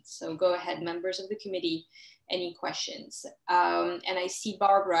question. So go ahead, members of the committee, any questions? And I see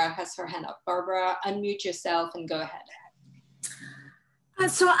Barbara has her hand up. Barbara, unmute yourself and go ahead.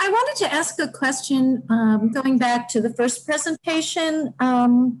 So I wanted to ask a question going back to the first presentation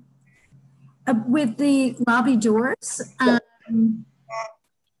with the lobby doors.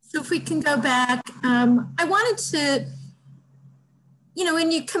 So if we can go back, I wanted to,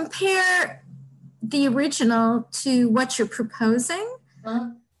 when you compare the original to what you're proposing,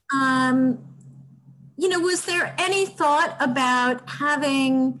 was there any thought about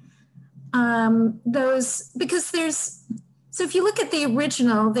having those, because so if you look at the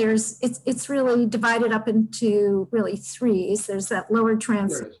original, it's really divided up into really threes. There's that lower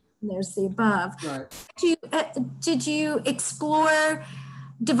transit, and there's the above. Right. Did you explore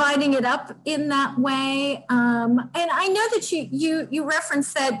dividing it up in that way? And I know that you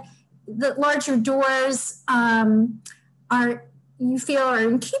referenced that the larger doors you feel are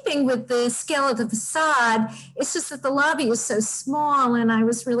in keeping with the scale of the facade. It's just that the lobby is so small, and I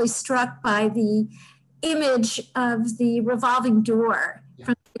was really struck by the image of the revolving door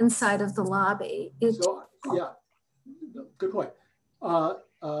from the inside of the lobby. Good point. The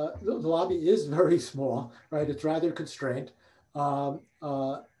lobby is very small, right? It's rather constrained. We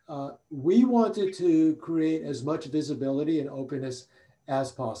wanted to create as much visibility and openness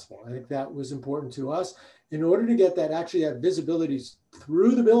as possible. I think that was important to us. in order to get that, actually have visibility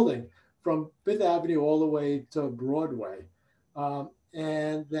through the building from Fifth Avenue all the way to Broadway.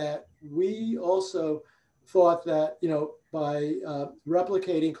 And that we also thought that, you know, by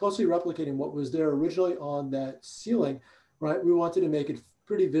closely replicating what was there originally on that ceiling, right, we wanted to make it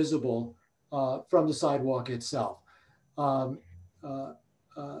pretty visible from the sidewalk itself. I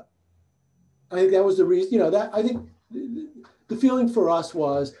think that was the reason, you know, that I think the feeling for us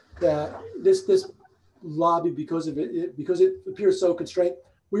was that this lobby, because it appears so constrained,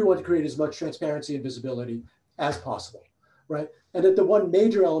 we want to create as much transparency and visibility as possible, right? And that the one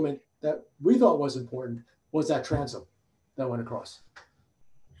major element that we thought was important was that transom that went across.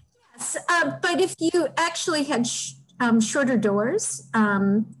 Yes, but if you actually had shorter doors,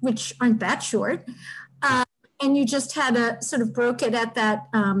 which aren't that short, and you just had a sort of broke it at that,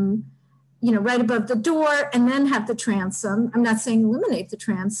 you know, right above the door, and then have the transom. I'm not saying eliminate the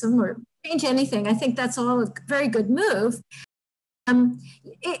transom or change anything. I think that's all a very good move.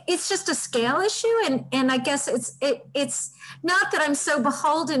 It's just a scale issue, and I guess it's not that I'm so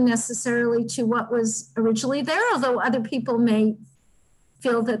beholden necessarily to what was originally there, although other people may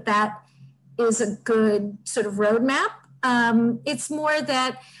feel that that is a good sort of roadmap. It's more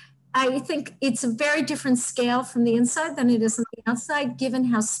that I think it's a very different scale from the inside than it is on the outside, given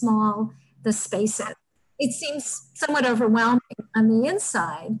how small the space is. It seems somewhat overwhelming on the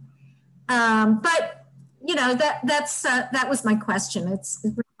inside, but you know, that was my question. It's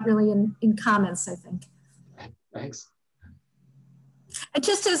really in comments, I think. Thanks. And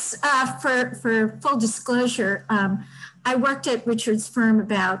just as for full disclosure, I worked at Richard's firm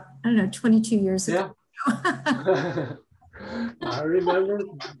about, I don't know, 22 years ago. Yeah. I remember.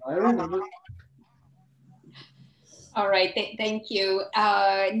 All right, thank you.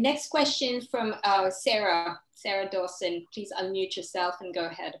 Next question from Sarah Dawson. Please unmute yourself and go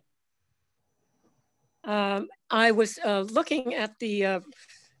ahead. I was looking at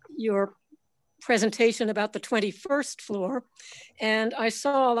your presentation about the 21st floor, and I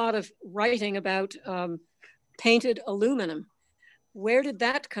saw a lot of writing about painted aluminum. Where did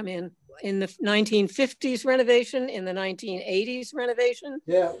that come in? In the 1950s renovation? In the 1980s renovation?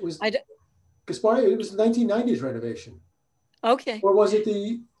 Yeah, it was. Gaspari, it was the 1990s renovation. Okay. Or was it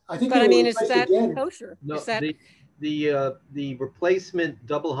I think. But I mean, is that kosher? No, is that... The replacement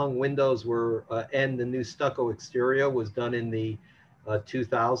double hung windows were and the new stucco exterior was done in the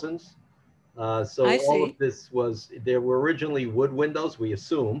 2000s. So all of this there were originally wood windows, we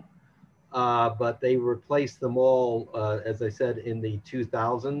assume, but they replaced them all, as I said, in the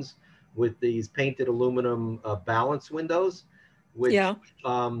 2000s with these painted aluminum balance windows, which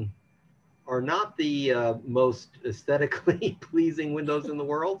are not the most aesthetically pleasing windows in the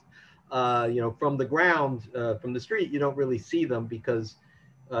world. You know, from the ground, from the street, you don't really see them because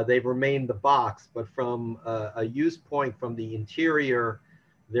they've remained the box, but from a use point from the interior,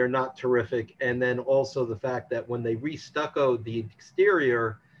 they're not terrific. And then also the fact that when they re-stuccoed the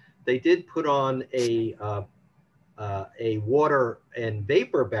exterior, they did put on a water and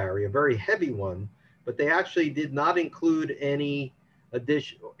vapor barrier, a very heavy one, but they actually did not include any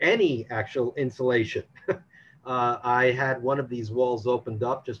actual insulation. I had one of these walls opened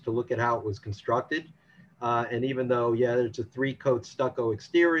up just to look at how it was constructed. And even though, it's a 3-coat stucco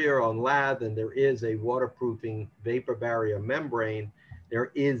exterior on lath, and there is a waterproofing vapor barrier membrane,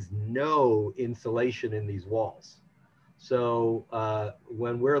 there is no insulation in these walls. So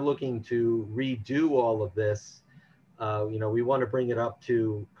when we're looking to redo all of this, we want to bring it up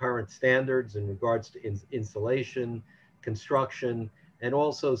to current standards in regards to insulation, construction, and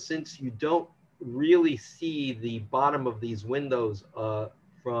also since you don't really see the bottom of these windows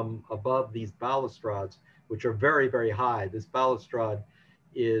from above these balustrades, which are very, very high. This balustrade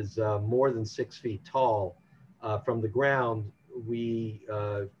is more than 6 feet tall. From the ground, we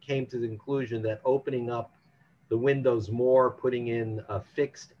came to the conclusion that opening up the windows more, putting in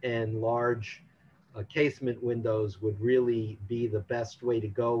fixed and large casement windows would really be the best way to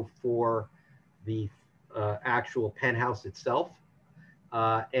go for the actual penthouse itself.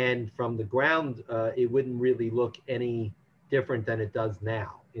 And from the ground, it wouldn't really look any different than it does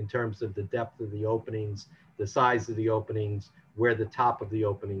now in terms of the depth of the openings, the size of the openings, where the top of the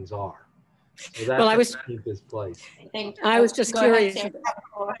openings are. So that's I was this place. I was just curious.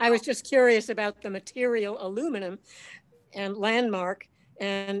 I was just curious about the material aluminum and landmark.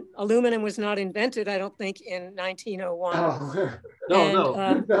 And aluminum was not invented, I don't think, in 1901. Oh.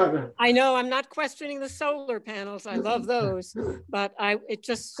 No. I know I'm not questioning the solar panels. I love those, but it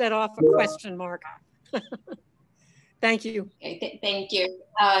just set off a question mark. Thank you. Okay, thank you.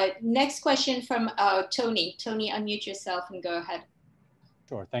 Next question from Tony. Tony, unmute yourself and go ahead.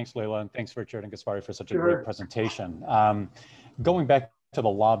 Sure. Thanks, Leila, and thanks, Richard and Gaspari, for such a great presentation. Going back to the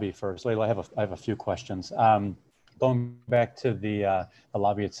lobby first, Leila, I have a few questions. Going back to the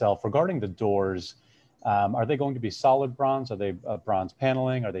lobby itself, regarding the doors, are they going to be solid bronze? Are they bronze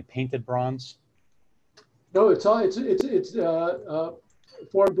paneling? Are they painted bronze? No, it's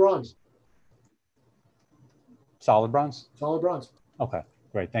formed bronze. Solid bronze? Solid bronze. Okay,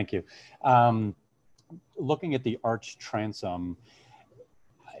 great, thank you. Looking at the arch transom,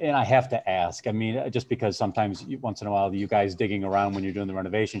 and I have to ask, I mean, just because sometimes once in a while, you guys digging around when you're doing the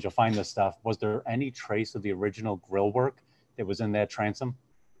renovations, you'll find this stuff. Was there any trace of the original grill work that was in that transom?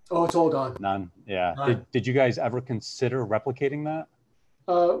 Oh, it's all gone. None, yeah. None. Did you guys ever consider replicating that?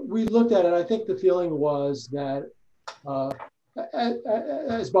 We looked at it. I think the feeling was that,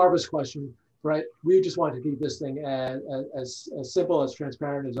 as Barbara's question, right? We just wanted to keep this thing as simple, as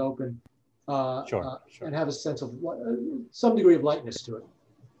transparent, as open, sure. and have a sense of some degree of lightness to it.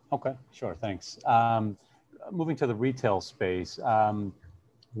 Okay, sure, thanks. Moving to the retail space,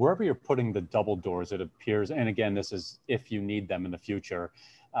 wherever you're putting the double doors, it appears, and again, this is if you need them in the future,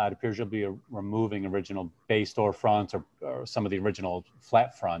 it appears you'll be removing original bay storefronts or some of the original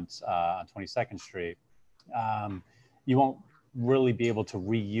flat fronts on 22nd Street. You won't really be able to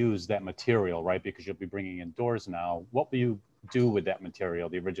reuse that material, right? Because you'll be bringing in doors now. What will you do with that material,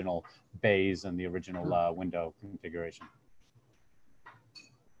 the original bays and the original window configuration?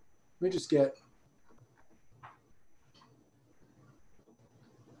 Let me just get.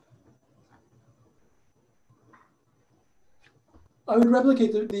 I would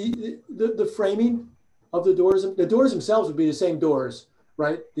replicate the framing of the doors. The doors themselves would be the same doors,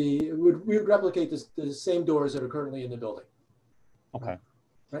 right? We would replicate the same doors that are currently in the building. Okay.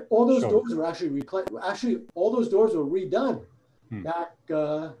 Right. All those doors were actually replaced. Actually, all those doors were redone back.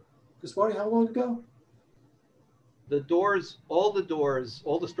 Gaspari, how long ago? The doors, all the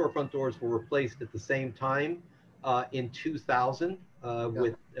storefront doors were replaced at the same time in 2000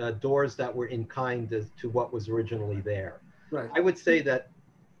 with doors that were in kind as to what was originally there. Right. I would say that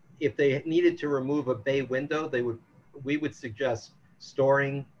if they needed to remove a bay window, we would suggest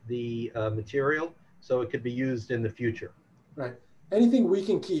storing the material so it could be used in the future. Right. Anything we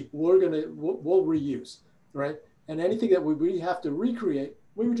can keep, we'll reuse, right? And anything that we have to recreate,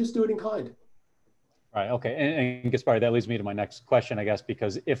 we would just do it in kind. Right, okay, and Gaspari, that leads me to my next question, I guess,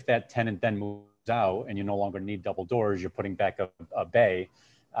 because if that tenant then moves out and you no longer need double doors, you're putting back a bay,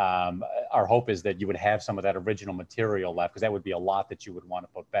 our hope is that you would have some of that original material left, because that would be a lot that you would want to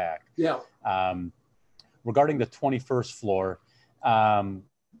put back. Yeah. Regarding the 21st floor,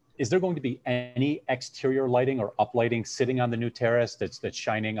 is there going to be any exterior lighting or uplighting sitting on the new terrace that's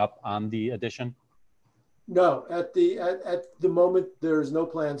shining up on the addition? No, at the moment, there's no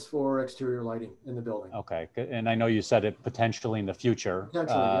plans for exterior lighting in the building. Okay, and I know you said it potentially in the future.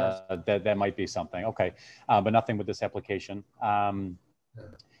 Potentially, yes. That might be something. Okay, but nothing with this application. And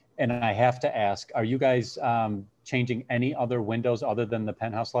I have to ask, are you guys changing any other windows other than the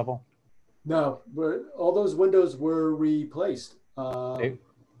penthouse level? No, all those windows were replaced. Are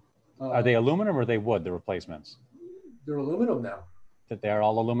they aluminum or are they wood, the replacements? They're aluminum now. That they're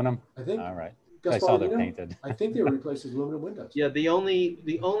all aluminum? I think. All right. Gaspari, I saw they're painted. I think they were replaced with aluminum windows. Yeah, the only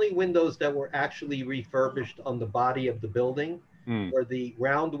windows that were actually refurbished on the body of the building were the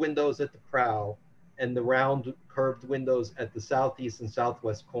round windows at the prow and the round curved windows at the southeast and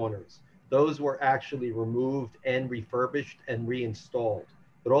southwest corners. Those were actually removed and refurbished and reinstalled,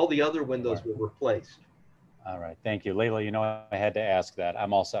 but all the other windows were replaced. All right, thank you. Leila, you know, I had to ask that.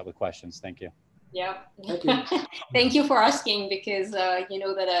 I'm all set with questions. Thank you. Yeah, thank you. Thank you for asking, because you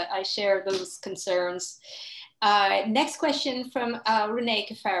know that I share those concerns. Next question from Renee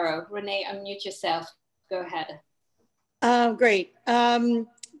Cafaro. Renee, unmute yourself. Go ahead. Great. Can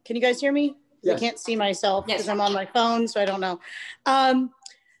you guys hear me? Yes. I can't see myself because Yes. I'm on my phone, so I don't know. Tony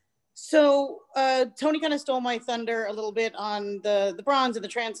kind of stole my thunder a little bit on the bronze and the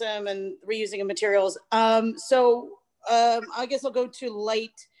transom and reusing of materials. I guess I'll go to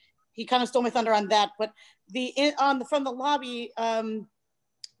light. He kind of stole my thunder on that, but from the lobby,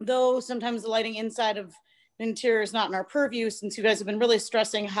 though sometimes the lighting inside of the interior is not in our purview, since you guys have been really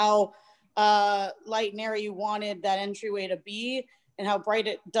stressing how light and airy you wanted that entryway to be and how bright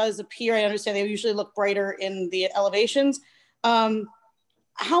it does appear. I understand they usually look brighter in the elevations.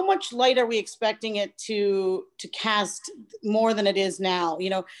 How much light are we expecting it to cast more than it is now? You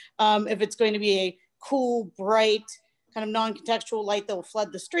know, if it's going to be a cool, bright, kind of non-contextual light that will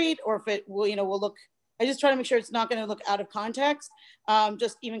flood the street, or if it will, will look, I just try to make sure it's not going to look out of context,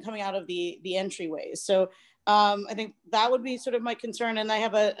 just even coming out of the entryways. So I think that would be sort of my concern. And I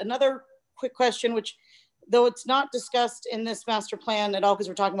have another quick question, which though it's not discussed in this master plan at all, because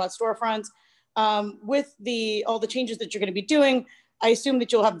we're talking about storefronts, with all the changes that you're going to be doing, I assume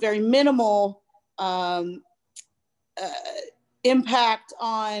that you'll have very minimal impact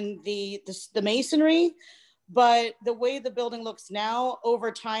on the masonry. But the way the building looks now,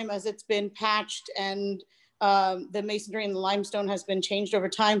 over time, as it's been patched and the masonry and the limestone has been changed over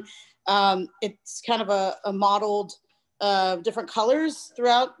time, it's kind of a modeled different colors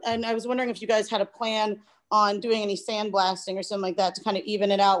throughout. And I was wondering if you guys had a plan on doing any sandblasting or something like that to kind of even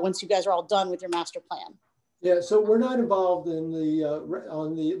it out once you guys are all done with your master plan. Yeah, so we're not involved in the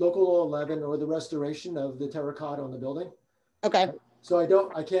on the local law 11 or the restoration of the terracotta on the building. Okay. So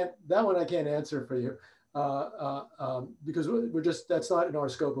I can't answer for you because we're just, that's not in our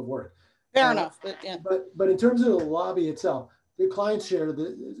scope of work. Fair enough, but yeah. But in terms of the lobby itself, the clients share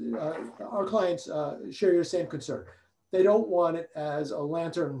our clients share your same concern. They don't want it as a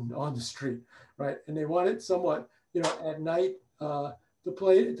lantern on the street, right? And they want it somewhat, at night to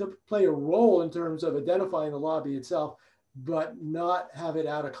play a role in terms of identifying the lobby itself, but not have it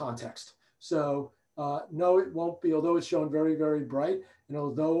out of context. So no, it won't be, although it's shown very, very bright, and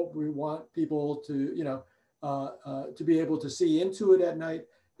although we want people to, to be able to see into it at night,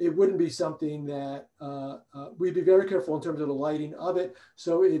 it wouldn't be something that we'd be very careful in terms of the lighting of it,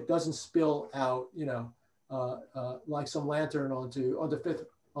 so it doesn't spill out, like some lantern onto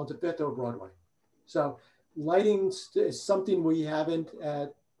Fifth or Broadway. So lighting is something we haven't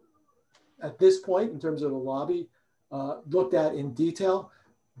at this point in terms of the lobby looked at in detail,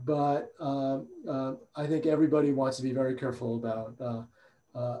 but I think everybody wants to be very careful about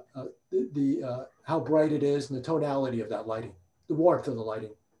how bright it is and the tonality of that lighting, the warmth of the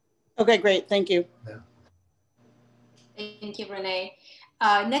lighting. Okay, great, thank you. Yeah. Thank you, Renee.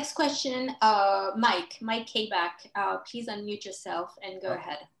 Next question, Mike Kabak. Please unmute yourself and go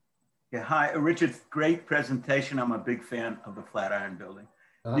ahead. Yeah, hi, Richard, great presentation. I'm a big fan of the Flatiron Building.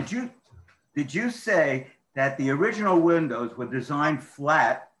 Did you say that the original windows were designed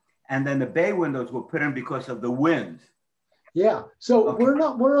flat and then the bay windows were put in because of the winds? Yeah, so okay.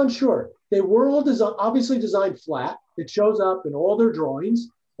 We're unsure. They were all obviously designed flat. It shows up in all their drawings,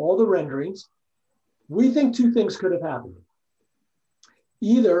 all the renderings. We think two things could have happened.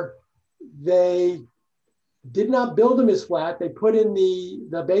 Either they did not build them as flat, they put in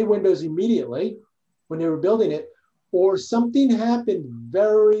the bay windows immediately when they were building it, or something happened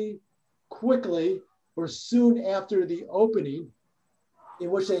very quickly or soon after the opening in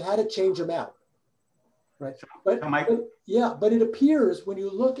which they had to change them out, right? But it appears when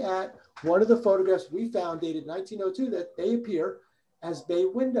you look at one of the photographs we found dated 1902 that they appear as bay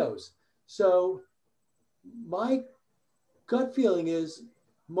windows. So my gut feeling is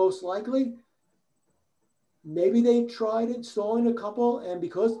most likely maybe they tried installing a couple, and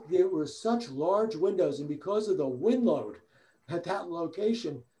because there were such large windows and because of the wind load at that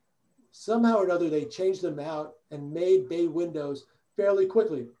location, somehow or another they changed them out and made bay windows fairly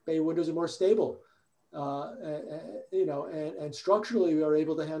quickly. Bay windows are more stable, and structurally we are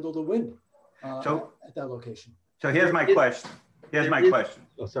able to handle the wind at that location. So here's my question.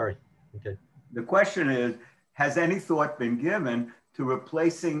 Oh, sorry. Okay. The question is, has any thought been given to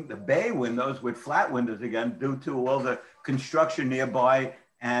replacing the bay windows with flat windows again due to all the construction nearby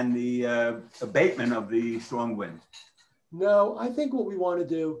and the abatement of the strong winds? No, I think what we want to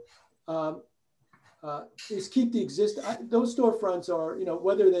do is keep the existing, those storefronts are,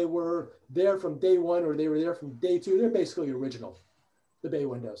 whether they were there from day one or they were there from day two, they're basically original, the bay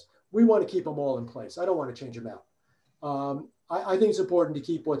windows. We want to keep them all in place. I don't want to change them out. I think it's important to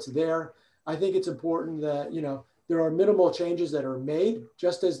keep what's there. I think it's important that, there are minimal changes that are made,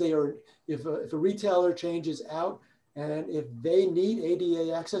 just as they are, if a retailer changes out and if they need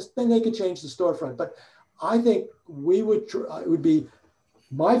ADA access, then they can change the storefront. But I think it would be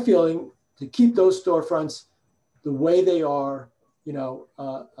my feeling to keep those storefronts the way they are,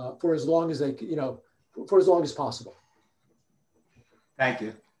 for as long as they, for as long as possible. Thank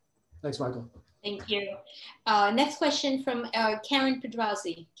you. Thanks, Michael. Thank you. Next question from Karen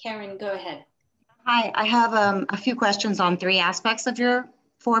Pedrazi. Karen, go ahead. Hi, I have a few questions on three aspects of your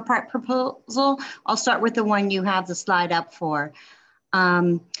four-part proposal. I'll start with the one you have the slide up for.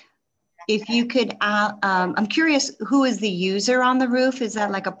 If you could, I'm curious, who is the user on the roof? Is that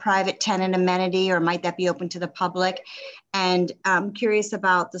like a private tenant amenity or might that be open to the public? And I'm curious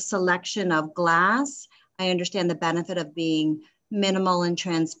about the selection of glass. I understand the benefit of being minimal and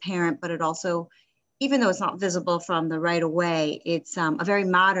transparent, but it also, even though it's not visible from the right of way, it's a very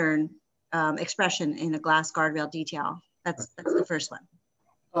modern expression in a glass guardrail detail. That's the first one.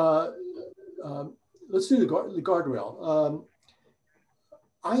 Let's do the guardrail.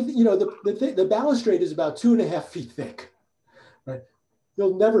 you know, the balustrade is about 2.5 feet thick, right?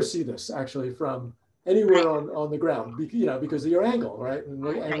 You'll never see this actually from anywhere on the ground, you know, because of your angle, right? And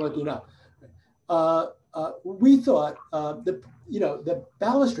looking up. We thought you know, the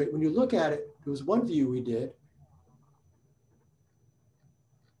balustrade, when you look at it, there was one view we did.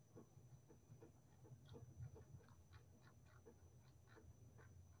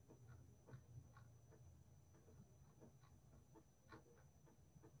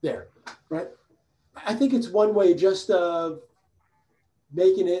 There, right? I think it's one way just of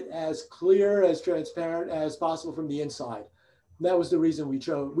making it as clear, as transparent as possible from the inside. And that was the reason we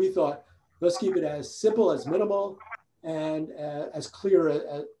chose. We thought, let's keep it as simple, as minimal, and as clear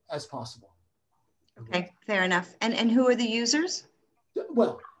as possible. Okay, fair enough. And who are the users?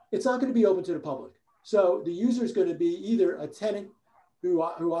 Well, it's not going to be open to the public. So the user is going to be either a tenant who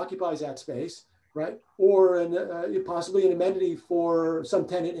occupies that space, right? Or possibly an amenity for some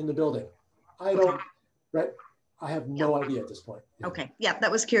tenant in the building. I don't, right? I have no idea at this point. Yeah. Okay, yeah,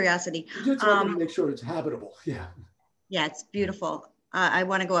 that was curiosity. Just wanted to make sure it's habitable, yeah. Yeah, it's beautiful. I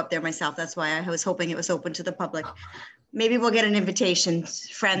want to go up there myself. That's why I was hoping it was open to the public. Maybe we'll get an invitation,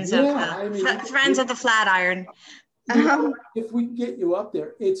 friends of the Flatiron. If we get you up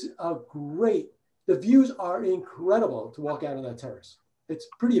there, it's a great, the views are incredible to walk out on that terrace. It's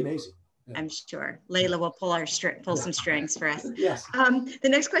pretty amazing. Yeah. I'm sure Layla will pull some strings for us. Yes. The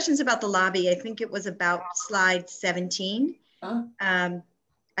next question is about the lobby. I think it was about slide 17. I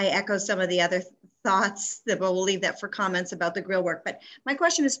echo some of the other thoughts that we'll leave that for comments about the grill work. But my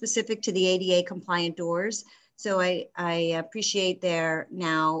question is specific to the ADA compliant doors. So I appreciate they're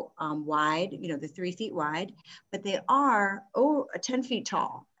now wide, you know, they're 3 feet wide, but they are 10 feet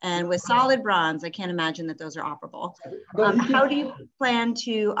tall. And with solid bronze, I can't imagine that those are operable. How do you plan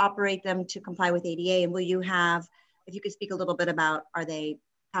to operate them to comply with ADA? And will you have, if you could speak a little bit about, are they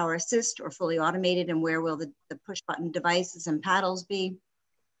power assist or fully automated, and where will the push button devices and paddles be?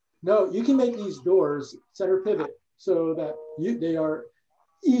 No, you can make these doors center pivot so that they are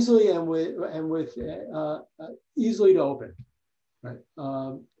easily easily to open, right?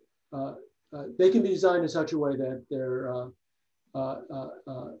 They can be designed in such a way that they're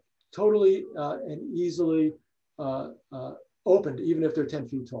totally and easily opened, even if they're 10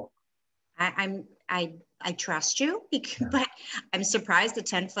 feet tall. I trust you, but I'm surprised a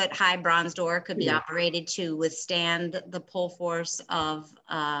 10-foot high bronze door could be operated to withstand the pull force of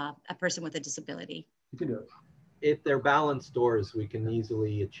a person with a disability. You can do it. If they're balanced doors, we can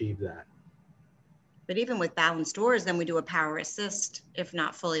easily achieve that. But even with balanced doors, then we do a power assist, if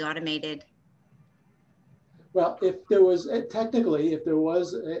not fully automated. Well, if there was, technically, if there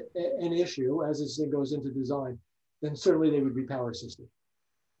was an issue as this thing goes into design, then certainly they would be power assisted.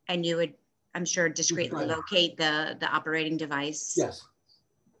 And you would, I'm sure, discreetly locate the operating device. Yes.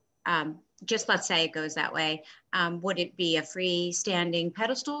 Just let's say it goes that way. Would it be a freestanding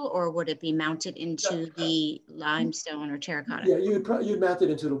pedestal, or would it be mounted into the limestone or terracotta? Yeah, you'd mount it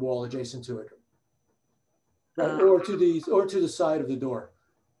into the wall adjacent to it, right? Or to the side of the door.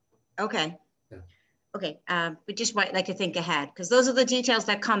 Okay. Yeah. Okay. But just like to think ahead, because those are the details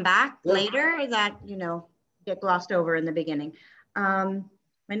that come back later that, you know, get glossed over in the beginning. My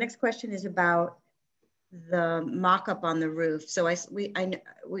next question is about the mock-up on the roof. So I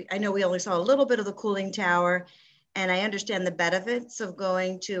know we only saw a little bit of the cooling tower, and I understand the benefits of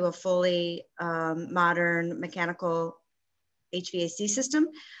going to a fully modern mechanical HVAC system,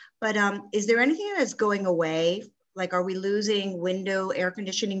 but is there anything that's going away? Like, are we losing window air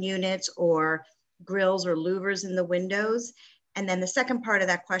conditioning units or grills or louvers in the windows? And then the second part of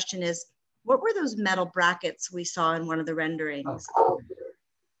that question is, what were those metal brackets we saw in one of the renderings? Oh.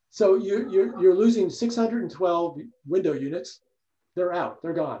 So you're losing 612 window units. They're out.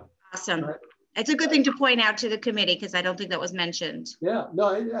 They're gone. Awesome. Right? It's a good thing to point out to the committee, because I don't think that was mentioned. Yeah.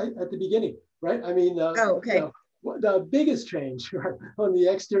 No, at the beginning, right? I mean, okay. You know, the biggest change on the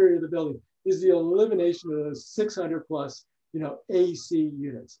exterior of the building is the elimination of those 600 plus, you know, AC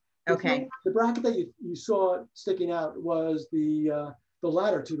units. Okay. The bracket that you saw sticking out was the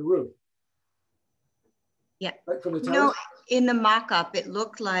ladder to the roof. Yeah. Right from the terrace. No, in the mock-up, it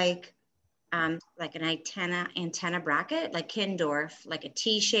looked like an antenna bracket, like Kindorf, like a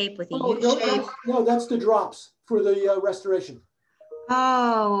T shape with a U shape. No, that's the drops for the restoration.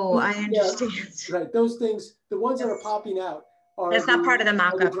 Oh, I understand. Yeah, right, those things, the ones that are popping out are that's not part of the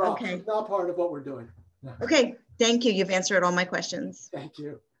mock-up. Okay. It's not part of what we're doing. No. Okay, thank you. You've answered all my questions. Thank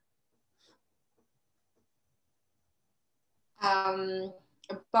you.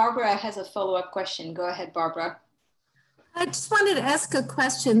 Barbara has a follow-up question. Go ahead, Barbara. I just wanted to ask a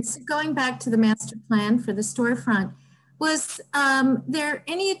question. So going back to the master plan for the storefront, Was there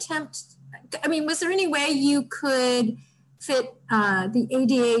any attempt, I mean, was there any way you could fit the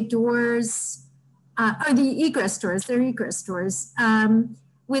ADA doors or the egress doors, they're egress doors,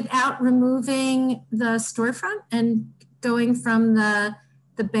 without removing the storefront and going from the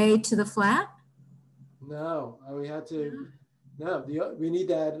bay to the flat? No, we had to, we need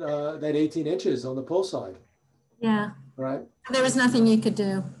that 18 inches on the pull side. Yeah. Right. There was nothing you could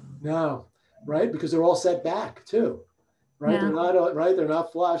do. No, right, because they're all set back too. Right, yeah. They're not right. They're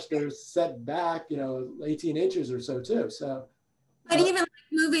not flush. They're set back, 18 inches or so too. So, but even like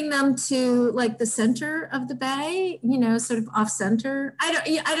moving them to like the center of the bay, sort of off center. I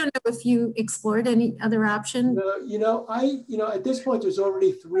don't know if you explored any other option. At this point, there's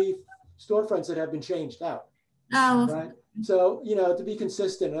already 3 storefronts that have been changed out. Oh, right. So to be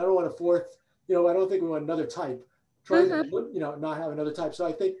consistent, I don't want a 4th. I don't think we want another type. Trying to not have another type. So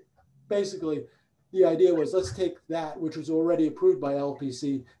I think basically, the idea was let's take that, which was already approved by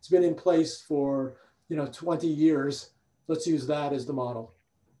LPC. It's been in place for 20 years. Let's use that as the model.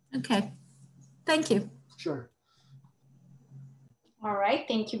 Okay, thank you. Sure. All right,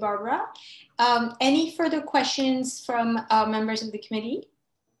 thank you, Barbara. Any further questions from members of the committee?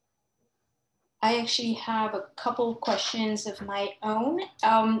 I actually have a couple questions of my own.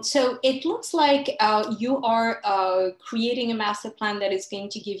 So it looks like you are creating a master plan that is going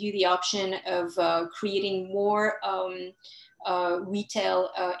to give you the option of creating more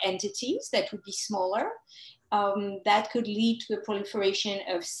retail entities that would be smaller. That could lead to the proliferation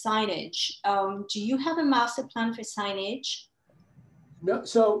of signage. Do you have a master plan for signage? No,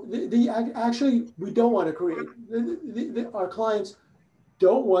 so actually we don't want to create, our clients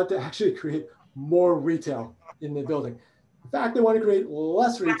don't want to actually create more retail in the building. In fact, they want to create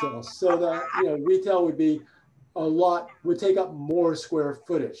less retail so that retail would take up more square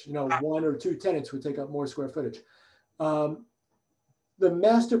footage. 1 or 2 tenants would take up more square footage. The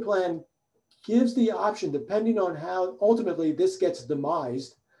master plan gives the option, depending on how ultimately this gets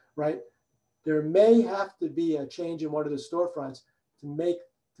demised, right? There may have to be a change in one of the storefronts to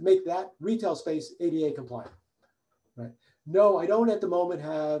make that retail space ADA compliant, right? No, I don't at the moment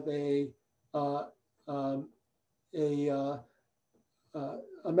have a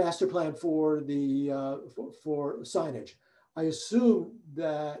master plan for the for signage. I assume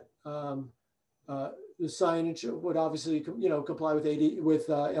that the signage would obviously comply with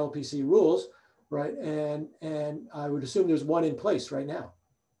LPC rules, right? And I would assume there's one in place right now.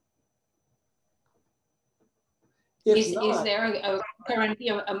 Is there currently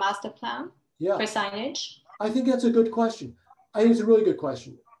a master plan for signage? I think that's a good question. I think it's a really good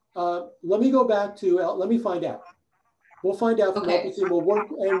question. Let me go back to, let me find out. We'll find out from LPC. We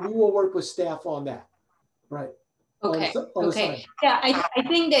will work with staff on that, right? Okay. Okay. Yeah, I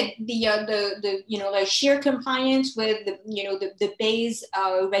think that the like sheer compliance with the Bay's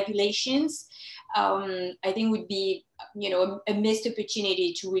regulations, I think would be a missed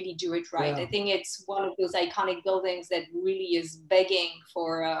opportunity to really do it right. Yeah. I think it's one of those iconic buildings that really is begging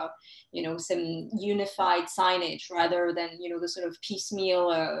for some unified signage rather than the sort of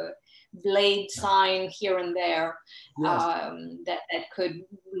piecemeal blade sign here and there. Yes. that could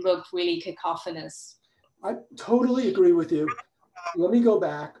look really cacophonous. I totally agree with you. Let me go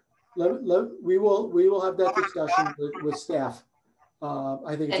back. We will have that discussion with staff.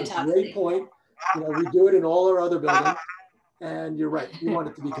 I think it's a great point. We do it in all our other buildings, and you're right. We want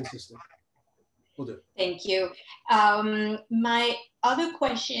it to be consistent. We'll do. Thank you. My other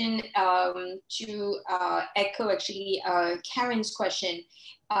question to echo actually Karen's question.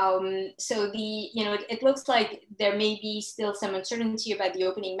 So it looks like there may be still some uncertainty about the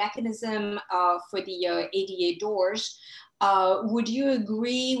opening mechanism for the ADA doors. Would you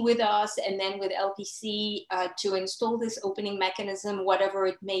agree with us and then with LPC to install this opening mechanism, whatever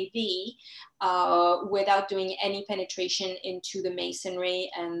it may be, without doing any penetration into the masonry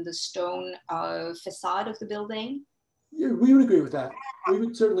and the stone facade of the building? Yeah, we would agree with that. We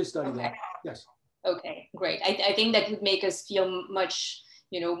would certainly study that. Yes. Okay, great. I think that would make us feel much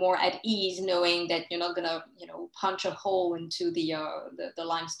more at ease, knowing that you're not gonna punch a hole into the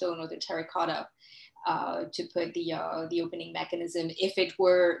limestone or the terracotta to put the opening mechanism if it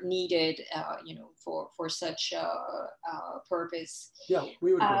were needed, for such a purpose. Yeah,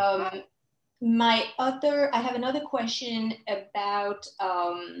 we would. I have another question about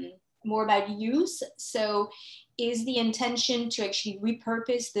more about use. So, is the intention to actually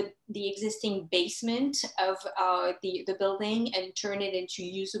repurpose the existing basement of the building and turn it into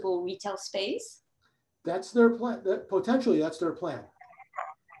usable retail space? That's their plan. Potentially, that's their plan.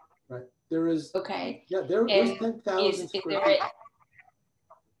 Right. There is. Okay. Yeah, there is 10,000 square feet.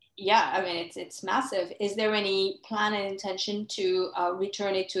 Yeah, I mean, it's massive. Is there any plan and intention to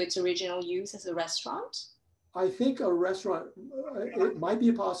return it to its original use as a restaurant? I think a restaurant, it might be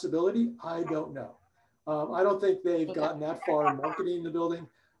a possibility. I don't know. I don't think they've gotten that far in marketing the building,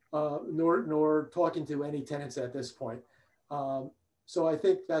 nor talking to any tenants at this point. So I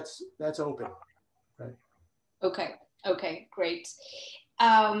think that's open, right? Okay, great.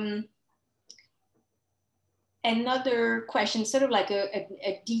 Another question, sort of like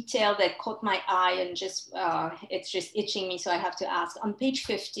a detail that caught my eye and just it's just itching me, so I have to ask. On page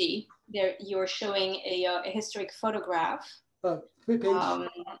 50, there you're showing a historic photograph of the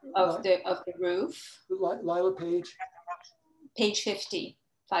roof. Lila, page? Page 50,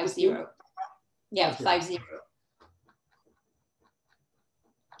 50. Yeah, 50.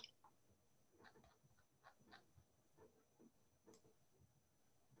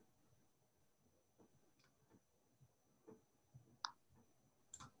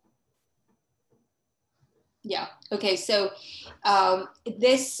 Yeah, okay, so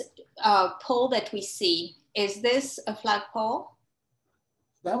this pole that we see, is this a flagpole?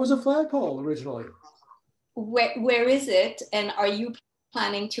 That was a flagpole originally. Where is it, and are you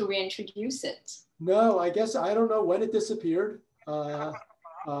planning to reintroduce it? No, I guess I don't know when it disappeared. There's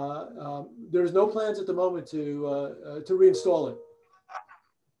no plans at the moment to reinstall it.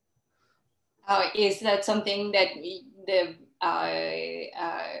 Is that something that the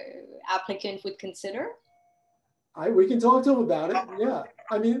applicant would consider? We can talk to him about it. Yeah,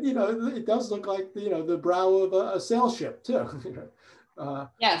 I mean, you know, it does look like the brow of a sail ship too.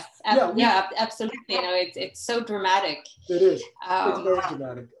 Yes, yeah, absolutely. You know, it's so dramatic. It is. It's very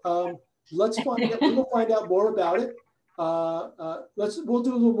dramatic. Let's find out. We'll find out more about it. We'll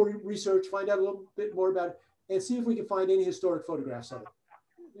do a little more research, find out a little bit more about it, and see if we can find any historic photographs of it.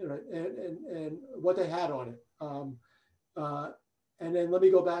 You know, and what they had on it. And then let me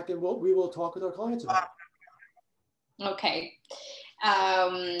go back and we will talk with our clients about it. Okay.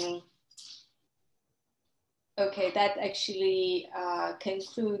 Okay, that actually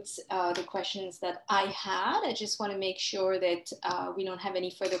concludes the questions that I had. I just want to make sure that we don't have any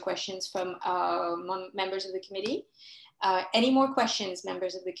further questions from members of the committee. Any more questions,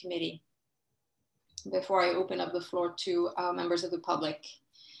 members of the committee, before I open up the floor to members of the public?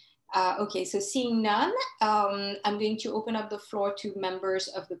 Okay, so seeing none, I'm going to open up the floor to members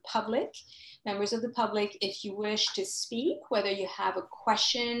of the public. Members of the public, if you wish to speak, whether you have a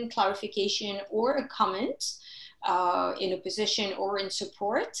question, clarification, or a comment in opposition or in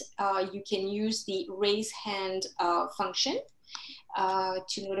support, you can use the raise hand function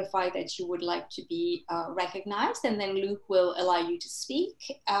to notify that you would like to be recognized, and then Luke will allow you to speak.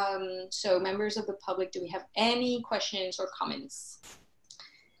 So members of the public, do we have any questions or comments?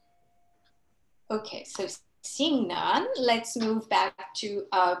 Okay, so seeing none, let's move back to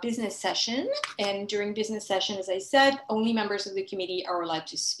business session. And during business session, as I said, only members of the committee are allowed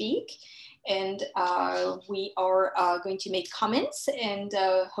to speak. And we are going to make comments and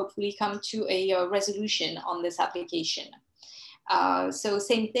hopefully come to a resolution on this application. So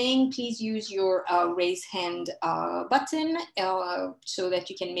same thing, please use your raise hand button so that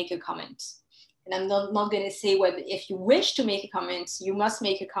you can make a comment. And I'm not going to say whether if you wish to make a comment, you must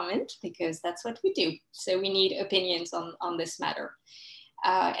make a comment, because that's what we do. So we need opinions on this matter.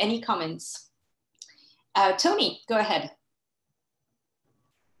 Any comments? Tony, go ahead.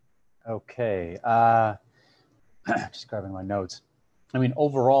 Okay, just grabbing my notes. I mean,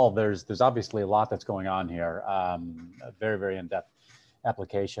 overall, there's obviously a lot that's going on here. A very, very in-depth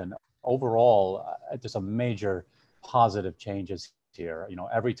application. Overall, just a major positive changes here. You know,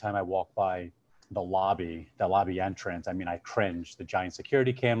 every time I walk by the lobby entrance, I mean, I cringe. The giant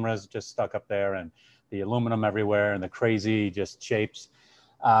security cameras just stuck up there, and the aluminum everywhere, and the crazy just shapes.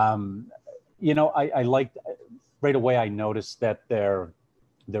 You know, I liked right away. I noticed that they're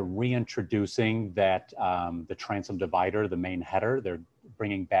reintroducing that the transom divider, the main header. They're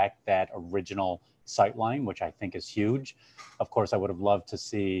bringing back that original sight line, which I think is huge. Of course, I would have loved to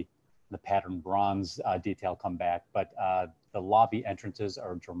see the pattern bronze detail come back, but the lobby entrances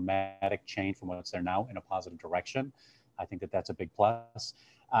are a dramatic change from what's there now in a positive direction. I think that that's a big plus.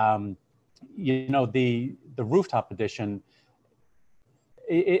 You know, the rooftop addition,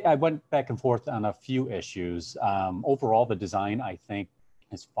 I went back and forth on a few issues. Overall, the design, I think,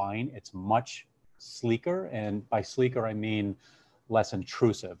 is fine. It's much sleeker, and by sleeker, I mean less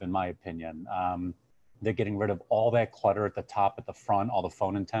intrusive, in my opinion. They're getting rid of all that clutter at the top, at the front, all the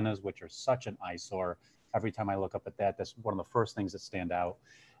phone antennas, which are such an eyesore. Every time I look up at that, that's one of the first things that stand out.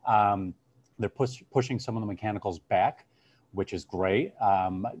 They're pushing some of the mechanicals back, which is great.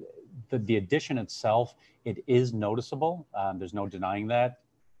 The addition itself, it is noticeable. There's no denying that.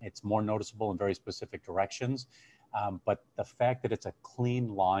 It's more noticeable in very specific directions. But the fact that it's a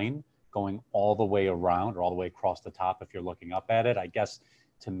clean line going all the way around or all the way across the top, if you're looking up at it, I guess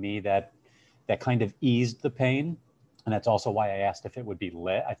to me that kind of eased the pain. And that's also why I asked if it would be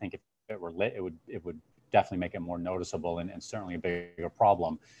lit. I think if it were lit, it would definitely make it more noticeable and certainly a bigger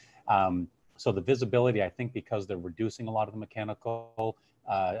problem. So the visibility, I think because they're reducing a lot of the mechanical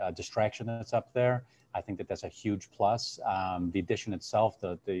distraction that's up there, I think that that's a huge plus. The addition itself,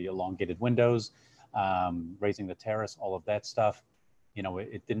 the elongated windows, raising the terrace, all of that stuff, you know,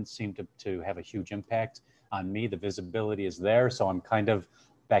 it didn't seem to have a huge impact on me. The visibility is there, so I'm kind of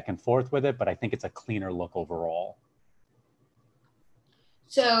back and forth with it, but I think it's a cleaner look overall.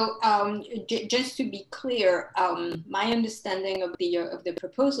 So just to be clear, my understanding of the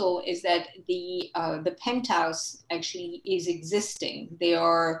proposal is that the penthouse actually is existing. They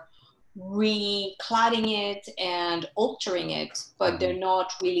are recladding it and altering it, but they're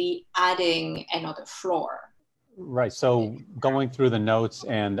not really adding another floor. Right. So going through the notes,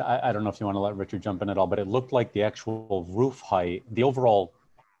 and I don't know if you want to let Richard jump in at all, but it looked like the actual roof height, the overall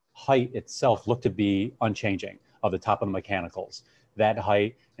height itself looked to be unchanging of the top of the mechanicals. That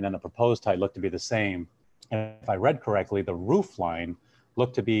height and then the proposed height looked to be the same. And if I read correctly, the roof line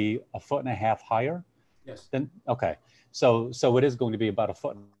looked to be 1.5 feet higher. Yes. Then okay. So it is going to be about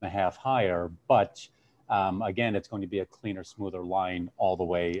 1.5 feet higher, but again, it's going to be a cleaner, smoother line all the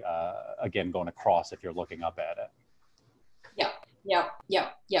way, again, going across if you're looking up at it. Yeah.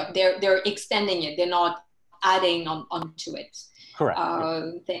 They're extending it. They're not adding onto it. Correct.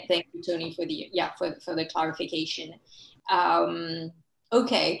 Thank you, Tony, for the clarification.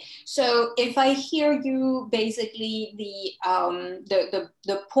 Okay, so if I hear you, basically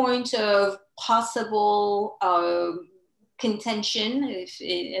the point of possible contention,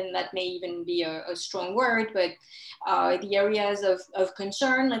 and that may even be a strong word, but the areas of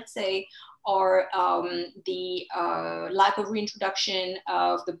concern, let's say, are the lack of reintroduction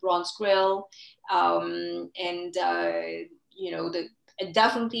of the bronze grille, and you know,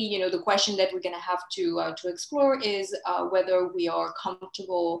 definitely, you know, the question that we're going to have to explore is whether we are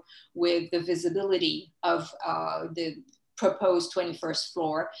comfortable with the visibility of the proposed 21st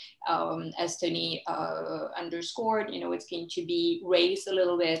floor. As Tony underscored, you know, it's going to be raised a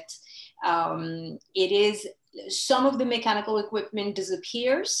little bit. It is, some of the mechanical equipment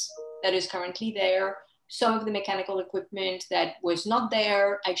disappears that is currently there. Some of the mechanical equipment that was not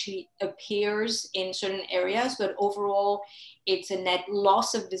there actually appears in certain areas, but overall it's a net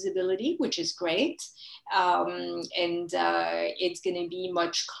loss of visibility, which is great. And it's gonna be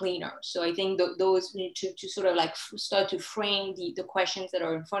much cleaner. So I think those need to sort of like start to frame the questions that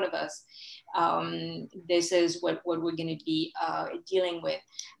are in front of us. This is what we're gonna be dealing with.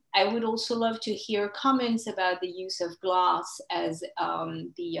 I would also love to hear comments about the use of glass as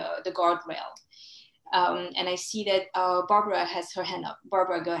the guardrail. And I see that Barbara has her hand up.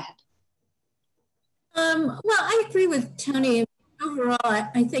 Barbara, go ahead. Well, I agree with Tony. Overall,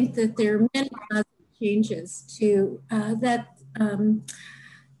 I think that there are many positive changes to that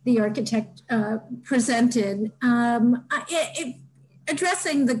the architect presented.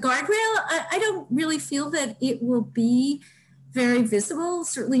 Addressing the guardrail, I don't really feel that it will be very visible,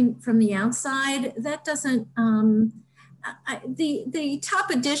 certainly from the outside. That doesn't, the top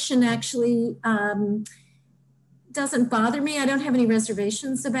addition actually doesn't bother me. I don't have any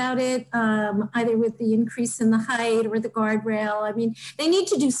reservations about it, either with the increase in the height or the guardrail. I mean, they need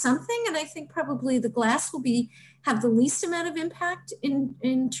to do something, and I think probably the glass will have the least amount of impact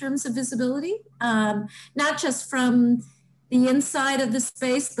in terms of visibility, not just from the inside of the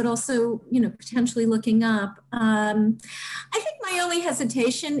space, but also, you know, potentially looking up. I think my only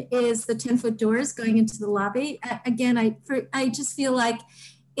hesitation is the 10-foot doors going into the lobby. Again, I just feel like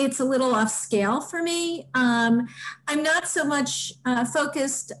it's a little off scale for me. I'm not so much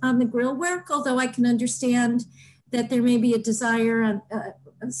focused on the grille work, although I can understand that there may be a desire on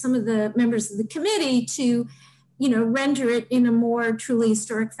some of the members of the committee to, you know, render it in a more truly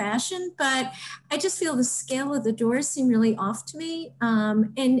historic fashion. But I just feel the scale of the doors seem really off to me.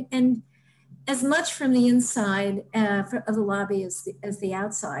 And as much from the inside of the lobby as the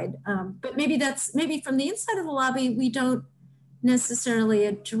outside. But maybe from the inside of the lobby, we don't necessarily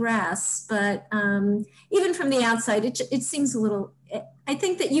address, but even from the outside, it seems a little, I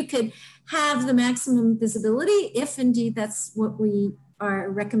think that you could have the maximum visibility if indeed that's what we are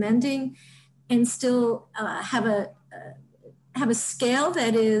recommending, and still have a scale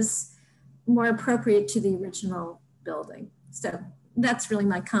that is more appropriate to the original building. So that's really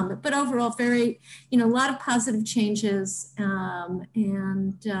my comment. But overall, very, you know, a lot of positive changes, and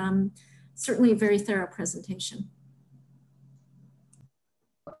certainly a very thorough presentation.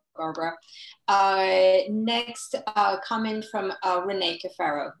 Barbara. Next comment from Renee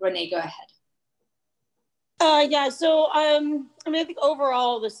Cafaro. Renee, go ahead. Yeah, so I mean, I think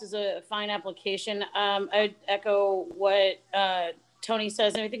overall this is a fine application. I'd echo what Tony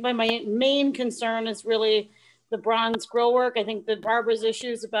says, and I think my main concern is really the bronze grill work. I think that Barbara's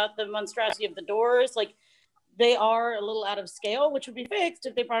issues about the monstrosity of the doors, like they are a little out of scale, which would be fixed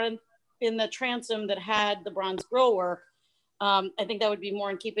if they brought in the transom that had the bronze grill work. I think that would be more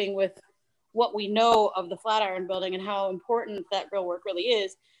in keeping with what we know of the Flatiron Building and how important that grill work really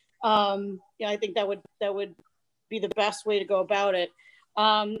is. Yeah, I think that would be the best way to go about it.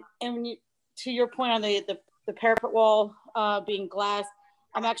 And when you, to your point on the parapet wall being glass,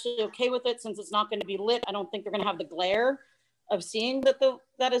 I'm actually okay with it since it's not going to be lit. I don't think they're going to have the glare of seeing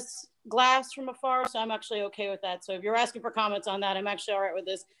that is glass from afar. So I'm actually okay with that. So if you're asking for comments on that, I'm actually all right with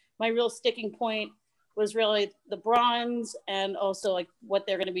this. My real sticking point was really the bronze and also like what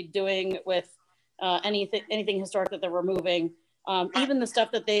they're going to be doing with anything historic that they're removing. Even the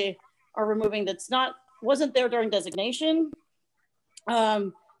stuff that they are removing wasn't there during designation,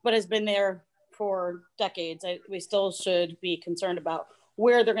 but has been there for decades. We still should be concerned about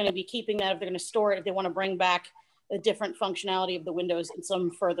where they're going to be keeping that, if they're going to store it, if they want to bring back a different functionality of the windows in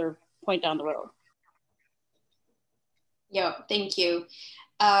some further point down the road. Yeah, thank you.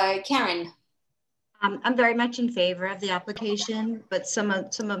 Karen. I'm very much in favor of the application, but some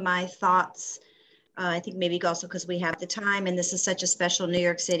of my thoughts, I think maybe also because we have the time and this is such a special New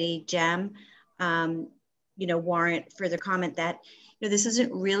York City gem, warrant further comment that this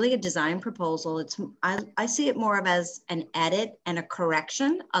isn't really a design proposal. I see it more of as an edit and a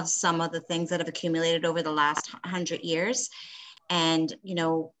correction of some of the things that have accumulated over the last 100 years, and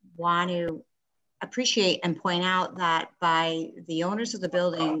want to appreciate and point out that by the owners of the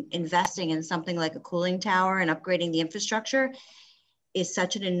building investing in something like a cooling tower and upgrading the infrastructure is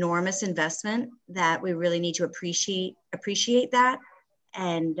such an enormous investment that we really need to appreciate that.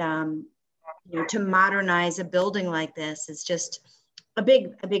 And to modernize a building like this is just a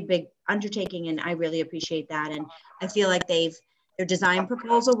big undertaking, and I really appreciate that. And I feel like their design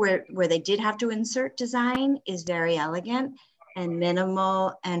proposal where they did have to insert design is very elegant and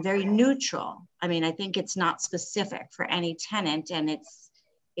minimal and very neutral. I mean, I think it's not specific for any tenant, and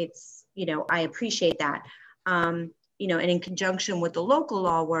it's I appreciate that. And in conjunction with the local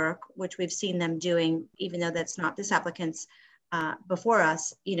law work, which we've seen them doing, even though that's not this applicant's before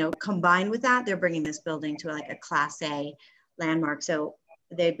us, combined with that, they're bringing this building to like a Class A landmark. So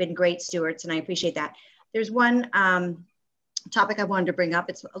they've been great stewards, and I appreciate that. There's one topic I wanted to bring up.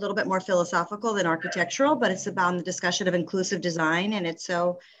 It's a little bit more philosophical than architectural, but it's about the discussion of inclusive design, and it's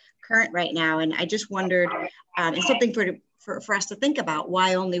so current right now. And I just wondered, it's something for us to think about,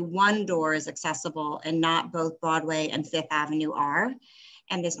 why only one door is accessible and not both Broadway and Fifth Avenue are.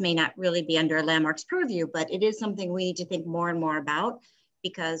 And this may not really be under Landmark's purview, but it is something we need to think more and more about,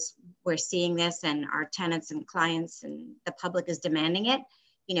 because we're seeing this and our tenants and clients and the public is demanding it.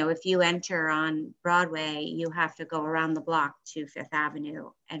 If you enter on Broadway, you have to go around the block to Fifth Avenue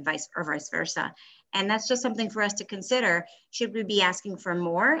and vice versa. And that's just something for us to consider. Should we be asking for